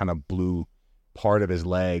 He kind of blew, part of his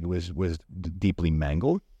leg was deeply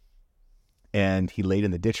mangled, and he laid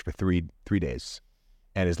in the ditch for three days,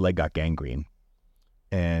 and his leg got gangrene.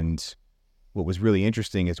 And what was really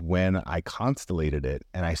interesting is when I constellated it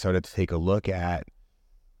and I started to take a look at,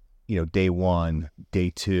 you know, day 1,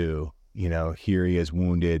 day 2, you know, here he is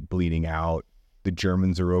wounded, bleeding out. The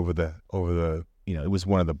Germans are over the, you know, it was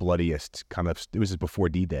one of the bloodiest it was just before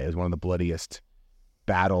D-Day. It was one of the bloodiest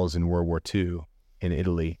battles in World War II in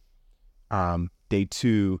Italy. Day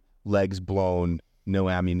 2, legs blown, no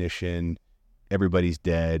ammunition, everybody's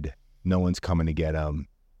dead, no one's coming to get him.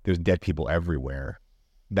 There's dead people everywhere.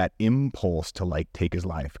 That impulse to, like, take his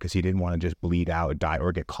life because he didn't want to just bleed out, die,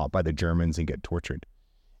 or get caught by the Germans and get tortured.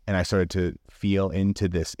 And I started to feel into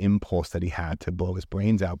this impulse that he had to blow his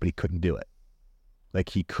brains out, but he couldn't do it. Like,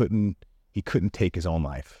 he couldn't take his own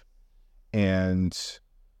life. And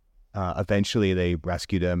eventually they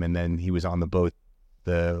rescued him, and then he was on the boat,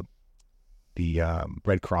 the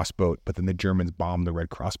Red Cross boat, but then the Germans bombed the Red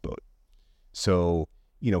Cross boat. So,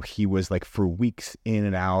 you know, he was, like, for weeks in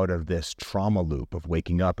and out of this trauma loop of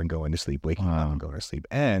waking up and going to sleep, waking up and going to sleep.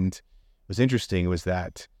 And what was interesting was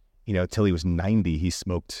that, you know, till he was 90, he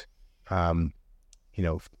smoked, you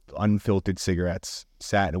know, unfiltered cigarettes,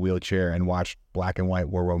 sat in a wheelchair and watched black and white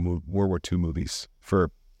World War II movies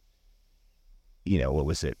for, you know, what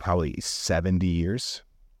was it, probably 70 years.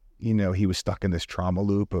 You know, he was stuck in this trauma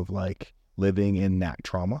loop of, like, living in that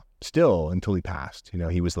trauma still until he passed. You know,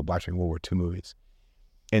 he was watching World War II movies.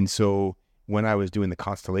 And so when I was doing the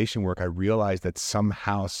constellation work, I realized that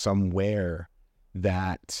somehow, somewhere,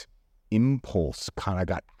 that impulse kind of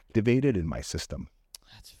got activated in my system.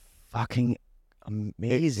 That's fucking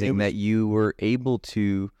amazing that you were able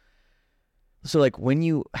to. So, like, when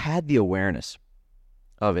you had the awareness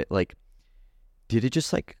of it, like, did it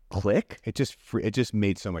just like click? It just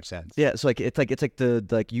made so much sense. Yeah, so it's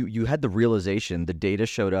like you had the realization, the data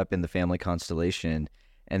showed up in the family constellation,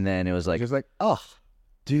 and then it was like, Just like, oh,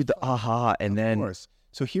 dude, the aha, and of then course.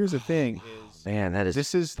 So here's the thing: man, that is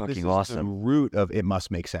this is fucking the awesome. root of it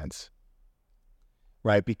must make sense,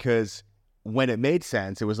 right? Because when it made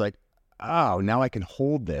sense, it was like, oh, now I can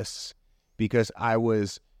hold this, because I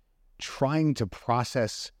was trying to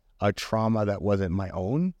process a trauma that wasn't my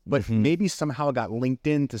own, but maybe somehow it got linked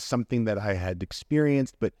into something that I had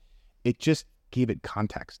experienced, but it just gave it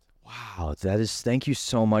context. Wow, thank you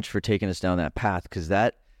so much for taking us down that path, because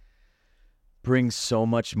that brings so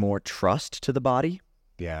much more trust to the body.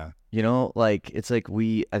 Yeah. You know, like it's like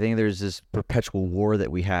I think there's this perpetual war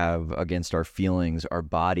that we have against our feelings, our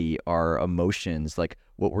body, our emotions, like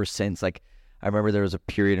what we're sensing. Like I remember there was a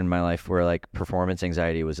period in my life where like performance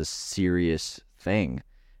anxiety was a serious thing.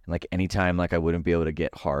 And like anytime like I wouldn't be able to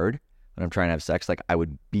get hard when I'm trying to have sex, like I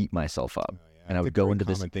would beat myself up. And I would go into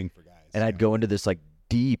this thing for guys. And I'd go into this like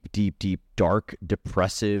deep, dark,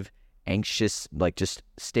 depressive, anxious, like just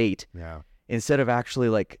state. Yeah. Instead of actually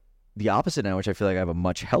like the opposite now, which I feel like I have a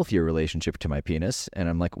much healthier relationship to my penis, and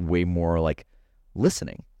I'm like way more like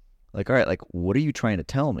listening. Like, all right, like what are you trying to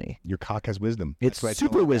tell me? Your cock has wisdom. It's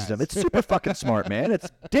super wisdom. It's super fucking smart, man. It's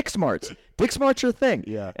dick smarts. Dick smarts your thing.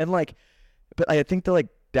 Yeah. And like, but I think that like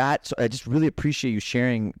that, so I just really appreciate you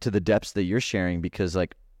sharing to the depths that you're sharing, because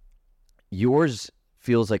like yours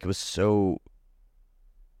feels like it was so,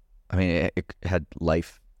 I mean, it had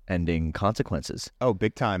life-ending consequences. Oh,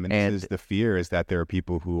 big time. And this is the fear, is that there are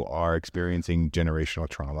people who are experiencing generational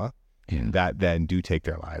trauma that then do take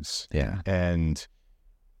their lives. Yeah. And,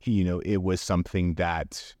 you know, it was something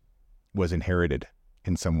that was inherited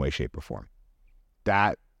in some way, shape, or form.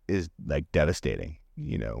 That is like devastating,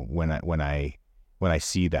 you know, when I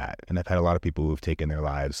see that. And I've had a lot of people who've taken their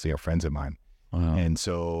lives, you know, friends of mine. Wow. And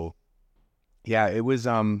so, yeah, it was,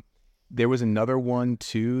 there was another one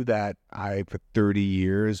too that I, for 30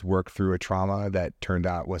 years, worked through a trauma that turned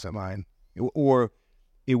out wasn't mine, or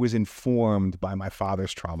it was informed by my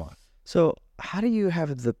father's trauma. So how do you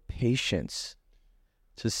have the patience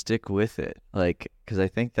to stick with it? Like, because I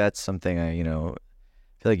think that's something I feel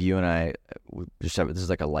like you and I just have, this is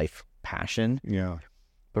like a life passion. Yeah.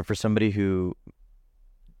 But for somebody who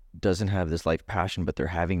doesn't have this life passion, but they're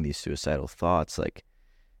having these suicidal thoughts, like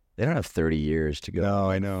they don't have 30 years to go.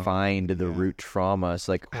 No, I know. Find the root trauma. It's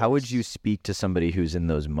like, how would you speak to somebody who's in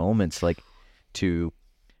those moments, like to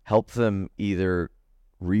help them either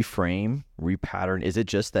reframe, repattern? Is it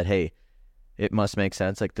just that, hey, it must make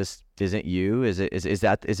sense, like this isn't you? Is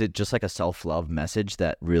it just like a self-love message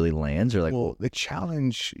that really lands? Or like, well, the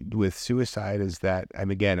challenge with suicide is that,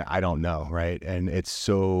 and again, I don't know, right? And it's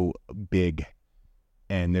so big,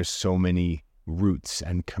 and there's so many roots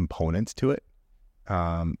and components to it.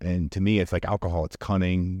 And to me, it's like alcohol. It's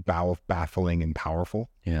cunning, baffling, and powerful.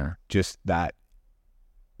 yeah. Just that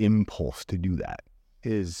impulse to do that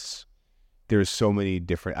is, there's so many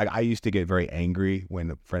different, I used to get very angry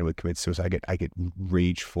when a friend would commit suicide. I get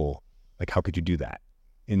rageful. Like, how could you do that?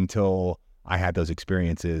 Until I had those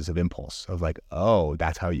experiences of impulse of like, oh,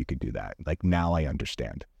 that's how you could do that. Like, now I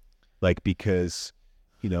understand. Like, because,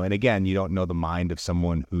 you know, and again, you don't know the mind of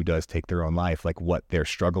someone who does take their own life, like what they're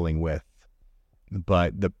struggling with.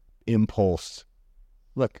 But the impulse,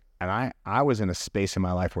 look, and I was in a space in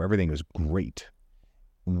my life where everything was great.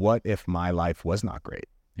 What if my life was not great?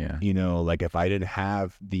 Yeah. You know, like if I didn't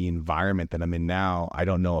have the environment that I'm in now, I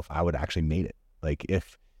don't know if I would actually made it. Like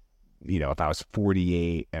if I was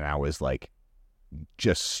 48 and I was like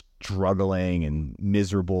just struggling and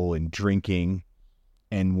miserable and drinking,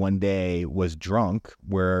 and one day was drunk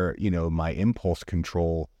where, you know, my impulse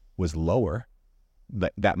control was lower,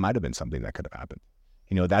 that might have been something that could have happened.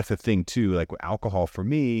 You know, that's the thing too, like with alcohol for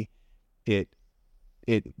me,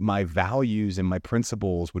 my values and my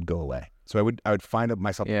principles would go away. So I would find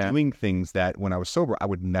myself doing things that when I was sober, I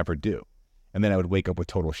would never do. And then I would wake up with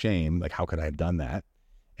total shame. Like, how could I have done that?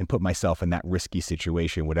 And put myself in that risky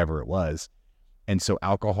situation, whatever it was. And so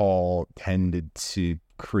alcohol tended to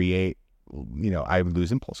create, you know, I would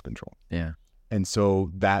lose impulse control. Yeah. And so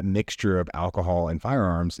that mixture of alcohol and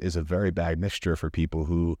firearms is a very bad mixture for people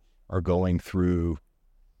who are going through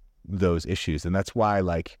those issues. And that's why,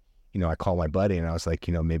 like, you know, I called my buddy and I was like,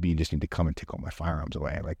 you know, maybe you just need to come and take all my firearms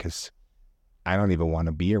away. Like, cause I don't even want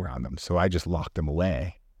to be around them. So I just locked them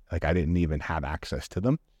away. Like, I didn't even have access to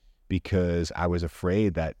them because I was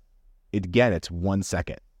afraid that it's 1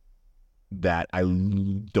 second. that I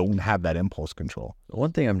don't have that impulse control.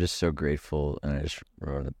 One thing I'm just so grateful, and I just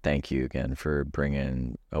want to thank you again for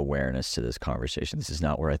bringing awareness to this conversation. This is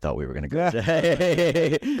not where I thought we were going to go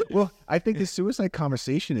today. Well, I think the suicide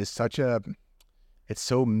conversation is it's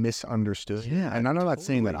so misunderstood. Yeah, and I'm not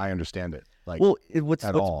saying that I understand it. Like, well, what's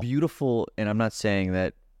all. beautiful, and I'm not saying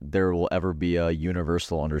that there will ever be a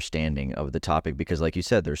universal understanding of the topic, because like you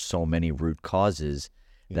said, there's so many root causes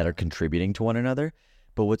that are contributing to one another.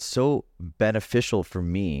 But what's so beneficial for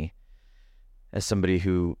me as somebody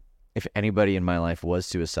who, if anybody in my life was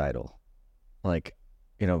suicidal, like,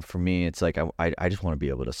 for me, it's like I just want to be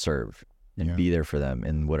able to serve and be there for them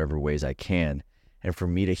in whatever ways I can. And for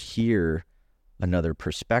me to hear another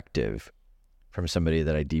perspective from somebody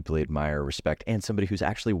that I deeply admire, respect, and somebody who's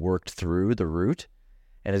actually worked through the root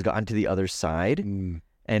and has gotten to the other side,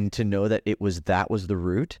 and to know that that was the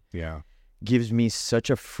root, gives me such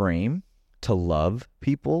a frame to love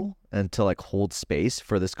people and to like hold space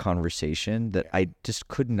for this conversation that I just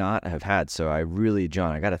could not have had. So I really,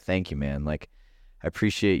 John, I got to thank you, man. Like, I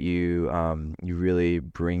appreciate you, you really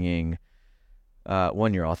bringing,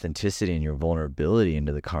 your authenticity and your vulnerability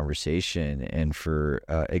into the conversation, and for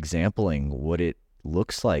exempling what it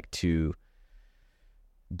looks like to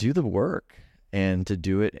do the work and to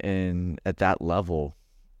do it at that level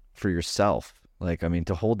for yourself. Like, I mean,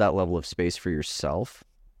 to hold that level of space for yourself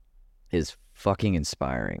is fucking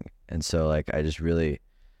inspiring. And so like, I just really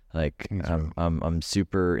like, I'm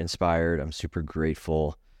super inspired. I'm super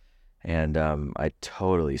grateful. And I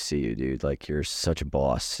totally see you, dude. Like, you're such a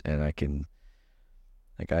boss, and I can,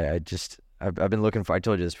 like, I've been looking for, I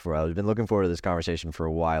told you this before, I've been looking forward to this conversation for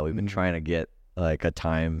a while. We've been trying to get like a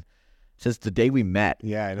time since the day we met.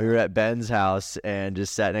 Yeah, I know. We were at Ben's house and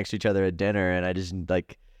just sat next to each other at dinner, and I just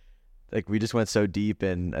like we just went so deep,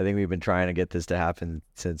 and I think we've been trying to get this to happen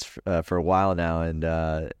since for a while now, and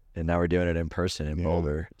now we're doing it in person in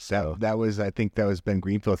Boulder. So I think that was Ben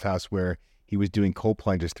Greenfield's house, where he was doing cold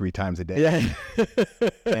plunges 3 times a day. Yeah.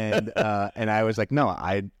 and I was like, no,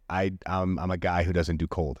 I'm a guy who doesn't do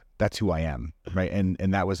cold. That's who I am, right?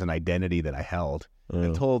 And that was an identity that I held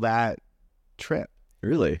until that trip.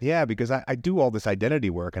 Really? Yeah, because I do all this identity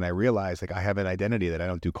work, and I realized like I have an identity that I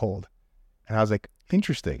don't do cold. And I was like,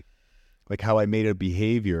 interesting. Like how I made a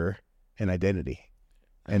behavior an identity.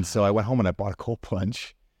 And so I went home and I bought a cold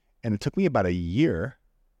plunge, and it took me about a year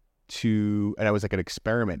and I was like an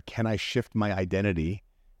experiment. Can I shift my identity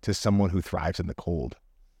to someone who thrives in the cold?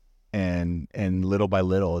 And little by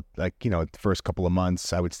little, like, the first couple of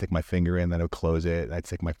months, I would stick my finger in, then I would close it, and I'd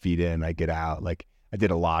stick my feet in, I'd get out. Like, I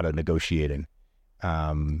did a lot of negotiating.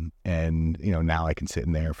 And, now I can sit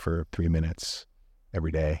in there for 3 minutes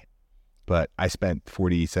every day. But I spent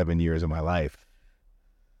 47 years of my life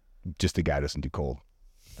just a guy who doesn't do cold.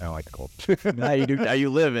 I don't like the cold. Now you do. Now you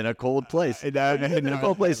live in a cold place. In a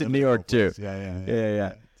cold place in New York too. Yeah.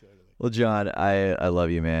 Totally. Well, John, I love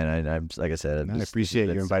you, man. I'm like I said, I appreciate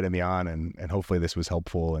you inviting me on, and hopefully this was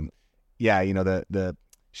helpful. And yeah, the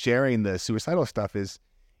sharing the suicidal stuff is,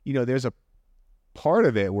 there's a part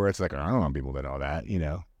of it where it's like, I don't want people to know that,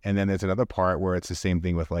 and then there's another part where it's the same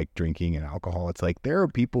thing with like drinking and alcohol. It's like there are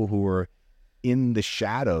people who are in the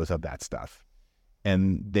shadows of that stuff,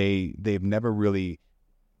 and they've never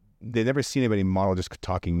seen anybody model just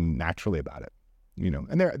talking naturally about it,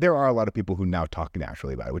 and there are a lot of people who now talk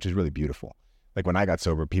naturally about it, which is really beautiful. Like when I got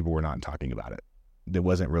sober, people were not talking about it. There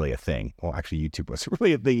wasn't really a thing. Well, actually YouTube wasn't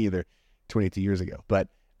really a thing either 22 years ago, but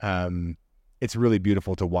it's really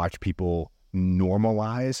beautiful to watch people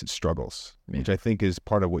normalize struggles, which I think is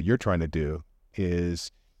part of what you're trying to do,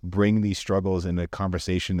 is bring these struggles in a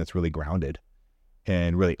conversation that's really grounded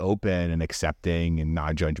and really open and accepting and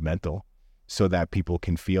non-judgmental, so that people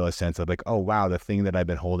can feel a sense of like, oh wow, the thing that I've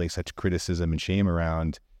been holding such criticism and shame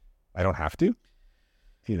around, I don't have to,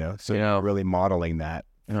 really modeling that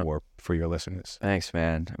for your listeners. Thanks,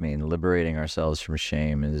 man. I mean, liberating ourselves from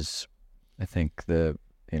shame is, I think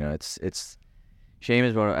it's shame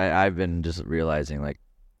is what I've been just realizing, like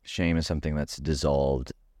shame is something that's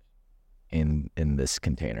dissolved in this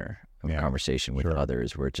container of conversation with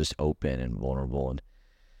others, where it's just open and vulnerable. And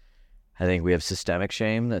I think we have systemic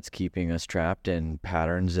shame that's keeping us trapped in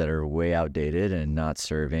patterns that are way outdated and not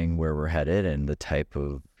serving where we're headed and the type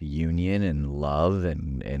of union and love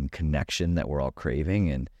and connection that we're all craving.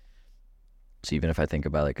 And so even if I think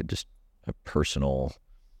about like just a personal,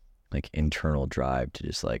 like internal drive to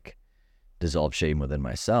just like dissolve shame within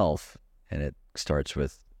myself, and it starts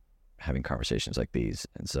with having conversations like these.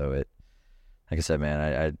 And so like I said,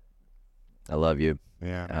 man, I love you.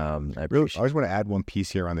 Yeah. I always want to add one piece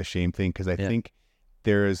here on the shame thing, because I think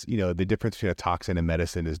there's, the difference between a toxin and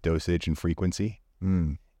medicine is dosage and frequency.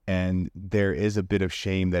 And there is a bit of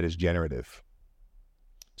shame that is generative.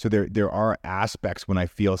 So there are aspects when I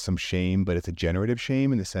feel some shame, but it's a generative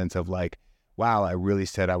shame in the sense of like, wow, I really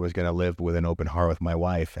said I was going to live with an open heart with my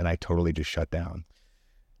wife, and I totally just shut down.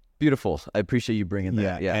 Beautiful. I appreciate you bringing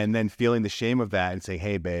that. Yeah. And then feeling the shame of that and saying,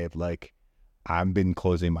 hey, babe, like I've been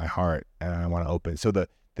closing my heart and I want to open. So the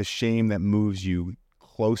shame that moves you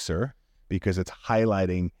closer because it's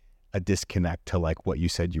highlighting a disconnect to like what you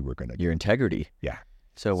said you were going to do. Your integrity. Yeah.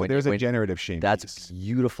 So when there's a generative shame. That's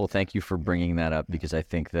beautiful. Thank you for bringing that up, because I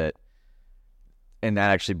think that, and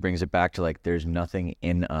that actually brings it back to like, there's nothing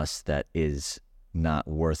in us that is not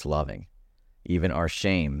worth loving. Even our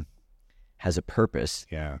shame has a purpose.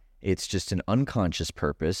 Yeah. It's just an unconscious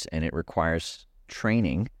purpose, and it requires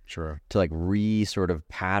training Sure. to like sort of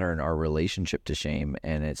pattern our relationship to shame.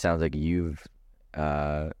 And it sounds like you've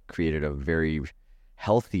created a very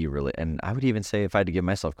healthy, and I would even say, if I had to give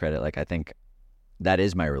myself credit, like I think that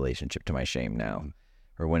is my relationship to my shame now.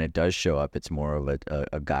 Or when it does show up, it's more of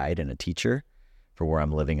a guide and a teacher for where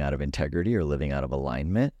I'm living out of integrity or living out of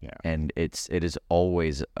alignment. Yeah. And it is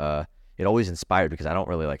always it always inspired, because I don't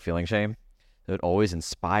really like feeling shame. It always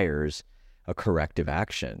inspires a corrective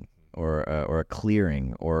action or a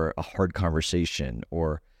clearing or a hard conversation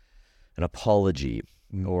or an apology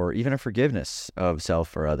or even a forgiveness of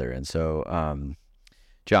self or other. And so,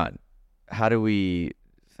 John, how do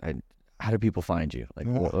people find you? Like,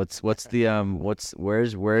 where's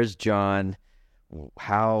John?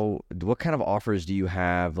 What kind of offers do you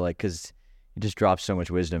have? Like, cause you just dropped so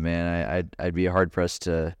much wisdom, man. I'd be hard pressed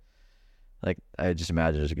to, like, I just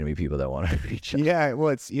imagine there's going to be people that want to reach out. Yeah. Well,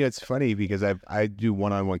 it's funny because I do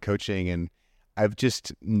one-on-one coaching, and I've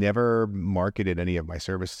just never marketed any of my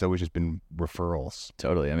services. It's always just been referrals.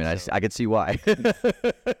 Totally. I mean, I could see why.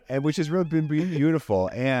 And which has really been beautiful.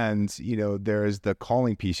 And, there's the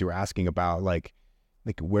calling piece you were asking about, like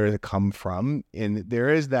where does it come from? And there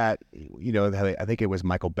is that, I think it was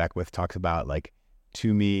Michael Beckwith talks about like,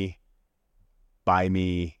 to me, by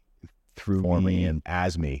me, through me, and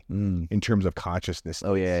as me, in terms of consciousness.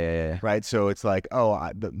 Oh yeah. Right. So it's like,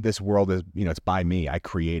 this world is, it's by me, I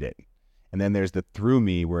create it. And then there's the through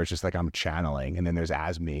me, where it's just like I'm channeling, and then there's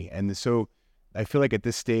as me. And so I feel like at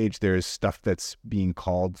this stage, there's stuff that's being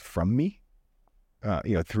called from me,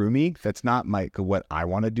 through me. That's not what I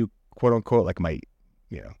want to do, quote unquote, like my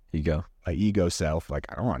ego self. Like,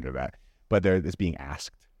 I don't want to do that, but it's being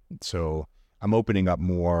asked. So I'm opening up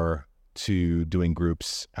more to doing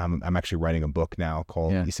groups. I'm actually writing a book now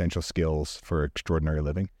called Essential Skills for Extraordinary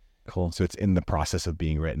Living. Cool. So it's in the process of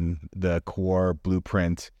being written. The core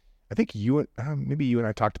blueprint, I think maybe you and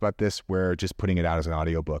I talked about this, where just putting it out as an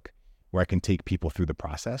audiobook where I can take people through the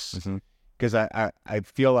process. Because I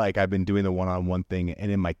feel like I've been doing the one-on-one thing,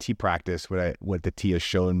 and in my tea practice, what the tea has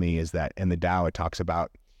shown me is that in the Tao, it talks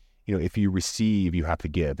about, if you receive, you have to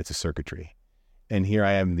give. It's a circuitry. And here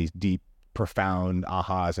I am, these deep, profound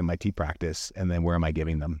ahas in my tea practice, and then where am I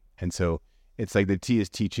giving them? And so it's like the tea is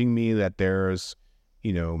teaching me that there's,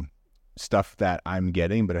 stuff that I'm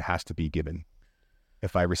getting, but it has to be given.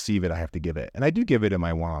 If I receive it, I have to give it. And I do give it in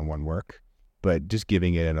my one-on-one work, but just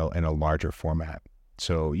giving it in a larger format.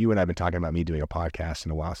 So you and I have been talking about me doing a podcast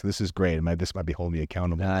in a while. So this is great. This might be holding me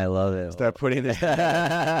accountable. I love it. Start putting this,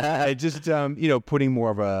 just, putting more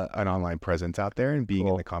of an online presence out there and being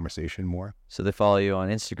in the conversation more. So they follow you on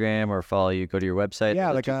Instagram or go to your website? Yeah,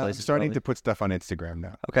 like I'm starting to put stuff on Instagram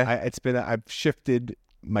now. Okay. I've shifted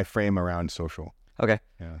my frame around social. Okay.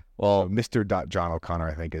 Yeah. Well, so Mr. John O'Connor,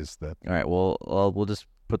 I think, is the. All right. Well, we'll just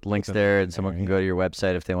put the links there, and someone can go to your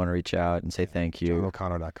website if they want to reach out and say thank you.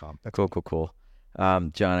 JohnO'Connor.com. That's cool.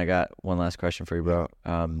 John, I got one last question for you, bro.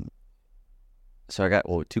 So I got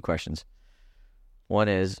two questions. One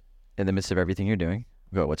is, in the midst of everything you're doing,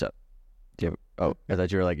 what's up? I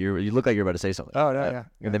thought you were like, you look like you're about to say something. Oh, no, yeah.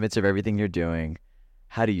 In the midst of everything you're doing,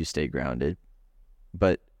 how do you stay grounded?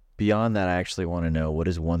 But beyond that, I actually want to know, what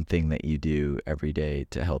is one thing that you do every day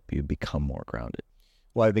to help you become more grounded?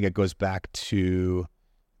 Well, I think it goes back to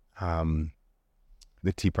the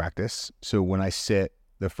tea practice. So when I sit,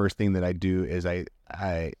 the first thing that I do is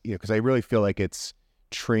because I really feel like it's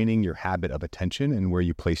training your habit of attention and where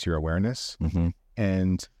you place your awareness.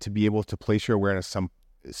 And to be able to place your awareness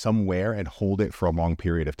somewhere and hold it for a long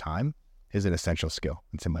period of time is an essential skill.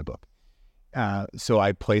 It's in my book. So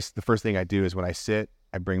the first thing I do is when I sit,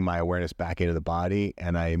 I bring my awareness back into the body,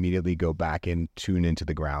 and I immediately go back and tune into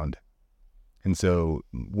the ground. And so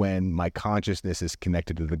when my consciousness is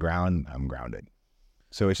connected to the ground, I'm grounded.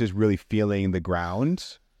 So it's just really feeling the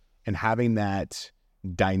ground and having that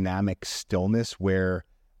dynamic stillness where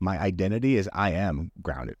my identity is I am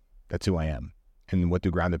grounded. That's who I am. And what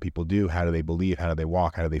do grounded people do? How do they believe? How do they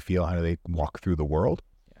walk? How do they feel? How do they walk through the world?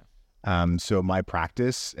 So my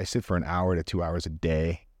practice, I sit for an hour to 2 hours a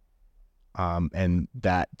day. And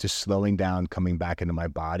that just slowing down, coming back into my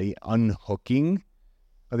body, unhooking.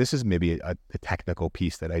 This is maybe a technical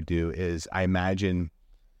piece that I do is I imagine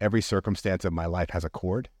every circumstance of my life has a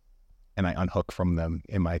cord, and I unhook from them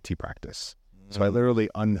in my tea practice. So I literally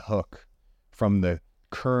unhook from the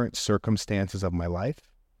current circumstances of my life,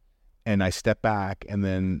 and I step back, and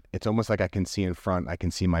then it's almost like I can see in front. I can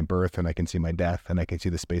see my birth, and I can see my death, and I can see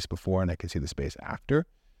the space before, and I can see the space after.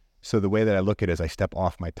 So the way that I look at it is I step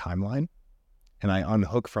off my timeline, and I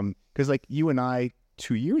unhook from, because like you and I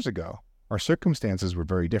 2 years ago, our circumstances were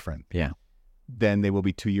very different. Yeah. Than they will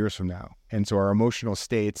be 2 years from now. And so our emotional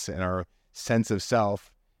states and our sense of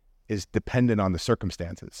self is dependent on the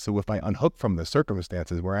circumstances. So if I unhook from the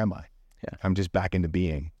circumstances, where am I? Yeah. I'm just back into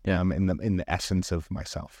being. Yeah. I'm in the essence of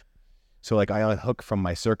myself. So like I unhook from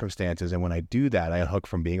my circumstances. And when I do that, I unhook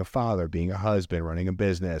from being a father, being a husband, running a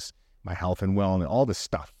business, my health and wellness, all this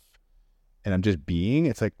stuff. And I'm just being.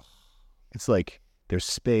 It's like there's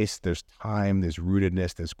space, there's time, there's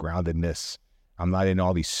rootedness, there's groundedness. I'm not in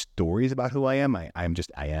all these stories about who I am. I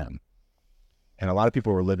am. And a lot of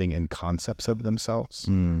people are living in concepts of themselves.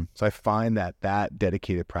 So I find that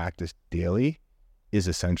dedicated practice daily is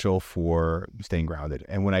essential for staying grounded.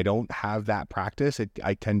 And when I don't have that practice,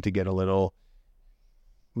 I tend to get a little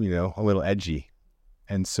edgy.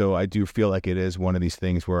 And so I do feel like it is one of these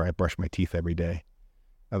things where I brush my teeth every day.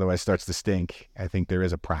 Otherwise it starts to stink. I think there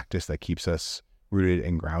is a practice that keeps us rooted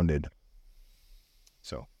and grounded.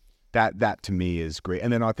 So that to me is great.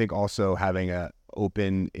 And then I think also having a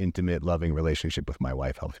open, intimate, loving relationship with my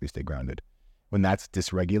wife helps me stay grounded. When that's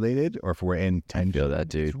dysregulated, or if we're in tension, I feel that,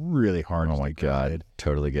 dude. It's really hard. Oh my God,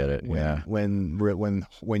 totally get it. When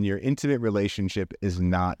your intimate relationship is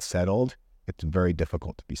not settled, it's very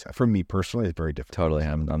difficult to be settled. For me personally, it's very difficult. Totally,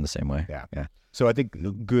 I'm the same way. Yeah. So I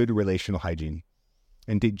think good relational hygiene,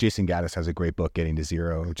 and Jason Gaddis has a great book, Getting to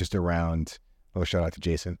Zero, just around. Oh, shout out to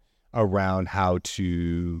Jason, around how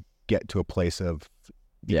to get to a place of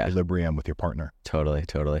equilibrium with your partner. Totally.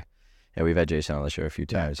 Yeah, we've had Jason on the show a few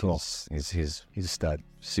times. Yeah, cool. He's a stud.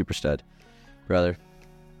 Super stud. Brother,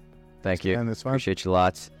 thank you. And that's fun. Appreciate you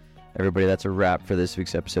lots. Everybody, that's a wrap for this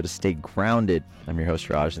week's episode of Stay Grounded. I'm your host,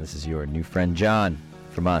 Raj, and this is your new friend, John.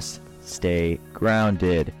 From us, stay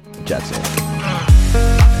grounded. That's it.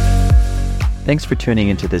 Thanks for tuning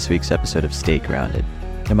into this week's episode of Stay Grounded.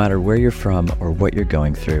 No matter where you're from or what you're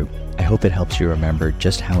going through, I hope it helps you remember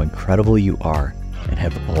just how incredible you are and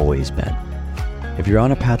have always been. If you're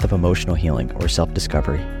on a path of emotional healing or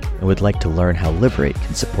self-discovery and would like to learn how Liberate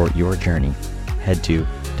can support your journey, head to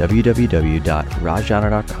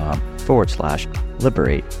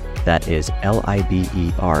www.rajjana.com/liberate. That is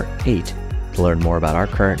LIBER8 to learn more about our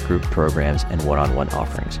current group programs and one-on-one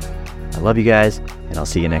offerings. I love you guys, and I'll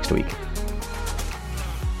see you next week.